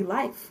that shorty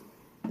life.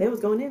 They was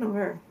going in on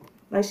her.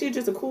 Like, she's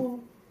just a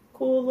cool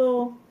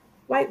little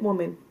white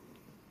woman.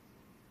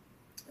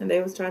 And they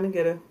was trying to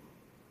get her.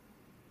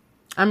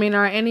 I mean,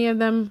 are any of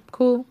them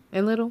cool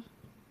and little?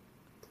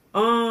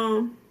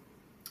 I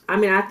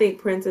think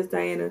Princess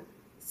Diana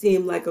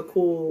seemed like a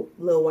cool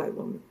little white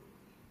woman.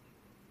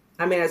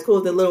 I mean, as cool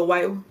as the little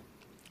white one.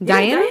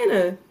 Diana? Yeah,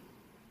 Diana.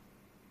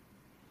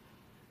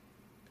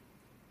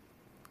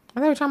 I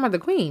thought we were talking about the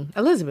Queen,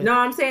 Elizabeth. No,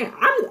 I'm saying,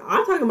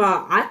 I'm talking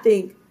about, I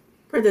think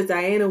Princess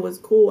Diana was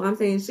cool. I'm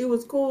saying she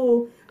was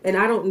cool, and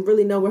I don't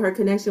really know what her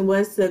connection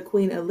was to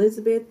Queen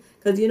Elizabeth.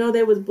 Because,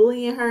 they was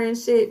bullying her and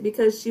shit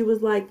because she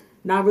was, like,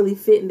 not really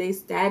fitting their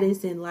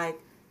status and, like,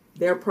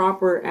 their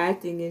proper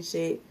acting and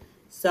shit.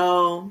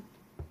 So.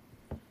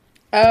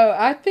 Oh,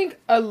 I think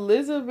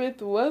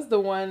Elizabeth was the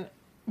one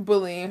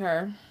bullying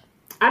her.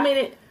 I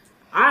mean,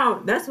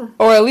 that's what.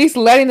 Or at least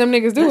letting them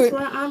niggas do it.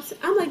 That's why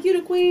I'm like, you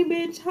the queen,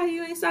 bitch. How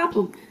you ain't stop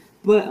them?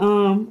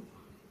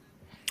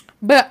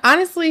 But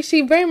honestly,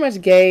 she very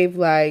much gave,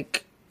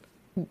 like,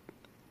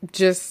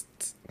 just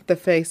the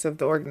face of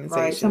the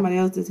organization. Right, somebody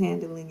else is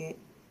handling it.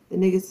 The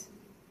niggas.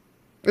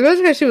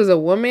 Especially because she was a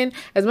woman.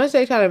 As much as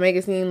they try to make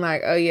it seem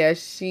like, oh yeah,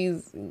 she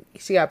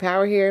got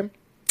power here,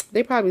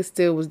 they probably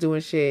still was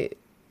doing shit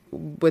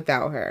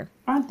without her.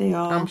 Aren't they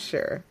all? I'm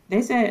sure.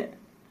 They said,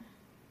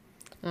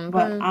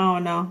 but I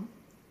don't know.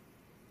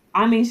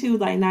 I mean, she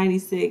was like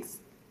 96.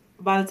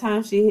 By the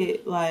time she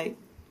hit, like,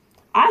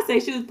 I say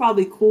she was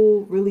probably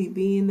cool, really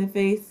being the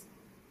face.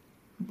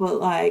 But,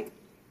 like,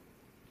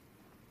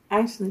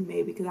 actually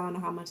maybe, because I don't know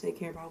how much they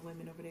care about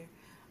women over there.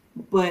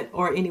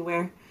 Or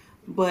anywhere.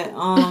 But,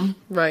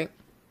 right.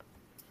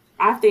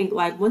 I think,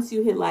 like, once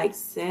you hit, like,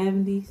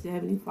 70,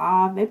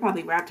 75, they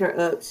probably wrapped her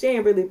up. She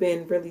ain't really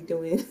been really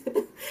doing,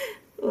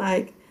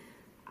 like,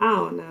 I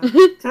don't know.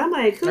 So I'm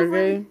like,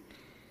 okay.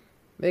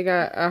 They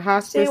got a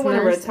hospice nurse. She didn't want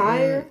to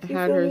retire.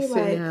 Had her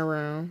sitting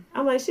around.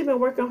 I'm like, she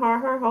been working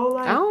hard her whole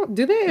life.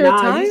 Do they retire?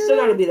 Nah, you still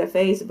gotta be the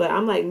face, but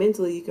I'm like,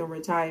 mentally you can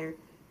retire.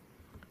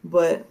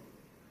 But.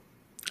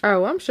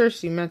 Oh, I'm sure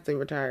she mentally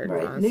retired.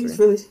 Right. Honestly. Niggas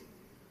really.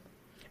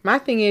 My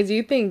thing is,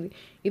 you think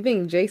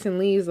Jason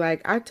Lee's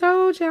like, I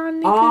told y'all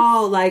niggas.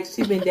 Oh, like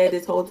she been dead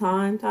this whole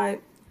time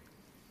type.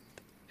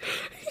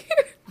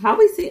 How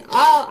we see?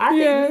 Oh, I think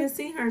we haven't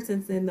seen her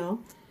since then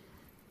though.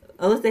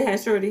 Unless they had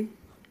Shorty.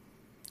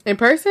 In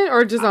person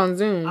or just on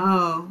Zoom?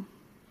 Oh.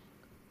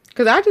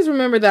 Because I just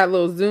remember that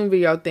little Zoom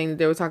video thing that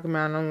they were talking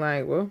about, and I'm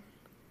like, well.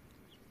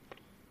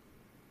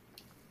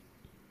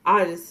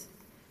 I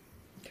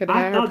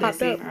thought they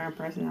seen her in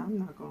person. I'm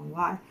not going to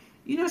lie.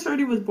 You know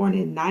Shorty was born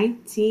in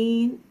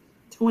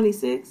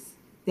 1926?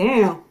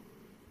 Damn.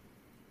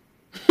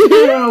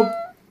 Now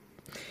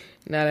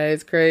that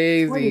is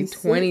crazy.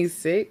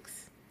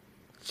 26?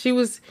 She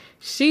was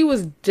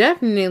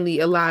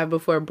definitely alive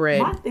before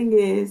bread. My thing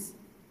is,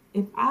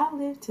 if I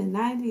live to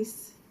 90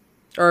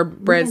 or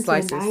bread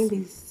slices.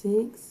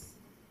 96,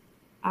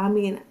 I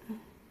mean,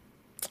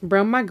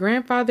 bro, my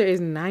grandfather is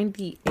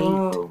 98.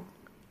 Bro.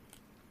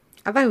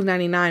 I thought he was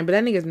 99, but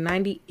that nigga's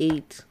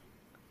 98.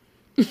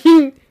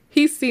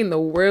 He's seen the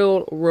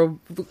world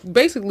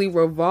basically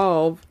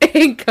revolve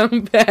and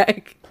come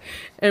back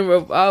and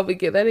revolve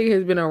again. That nigga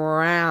has been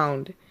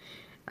around.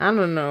 I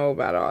don't know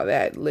about all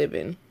that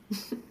living.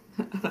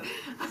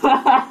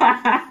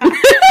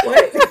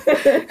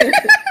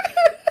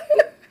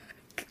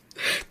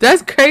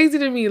 That's crazy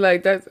to me.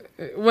 Like, that's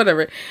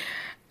whatever.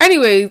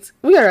 Anyways,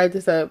 we gotta wrap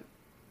this up.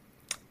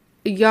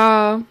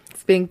 Y'all,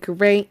 it's been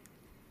great.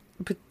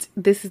 But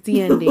this is the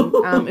ending.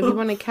 If you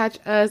want to catch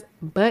us,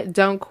 but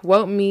don't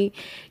quote me,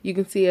 you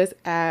can see us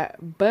at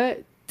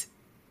but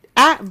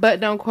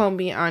don't quote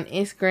me on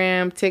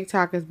Instagram.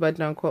 TikTok is but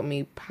don't quote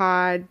me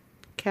podcast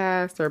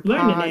or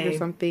pod or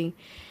something.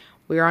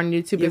 We're on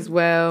YouTube as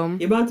well.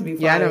 You're about to be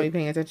fired. Yeah, I don't be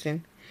paying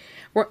attention.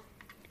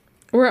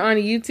 We're on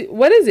YouTube.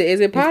 What is it? Is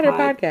it pod or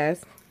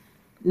podcast?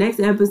 Next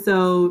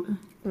episode.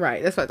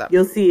 Right, that's what I thought.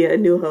 You'll see a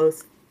new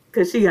host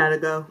because she gotta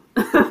go.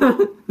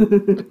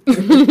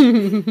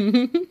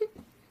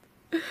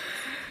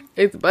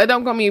 It's but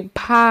don't call me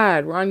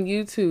pod. We're on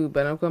YouTube,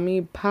 but don't call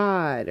me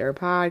pod or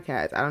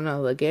podcast. I don't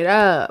know. Look it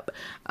up.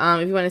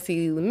 If you want to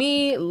see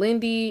me,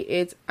 Lindy,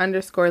 it's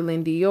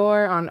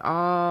 _Lindy on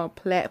all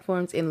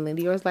platforms in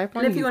Lindy Yours Life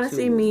on YouTube. And if you want to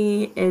see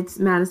me, it's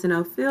Madison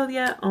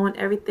Ophelia on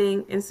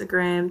everything: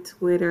 Instagram,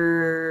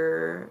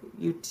 Twitter,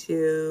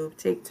 YouTube,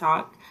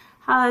 TikTok.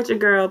 Holla at your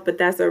girl. But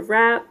that's a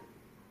wrap.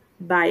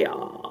 Bye,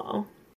 y'all.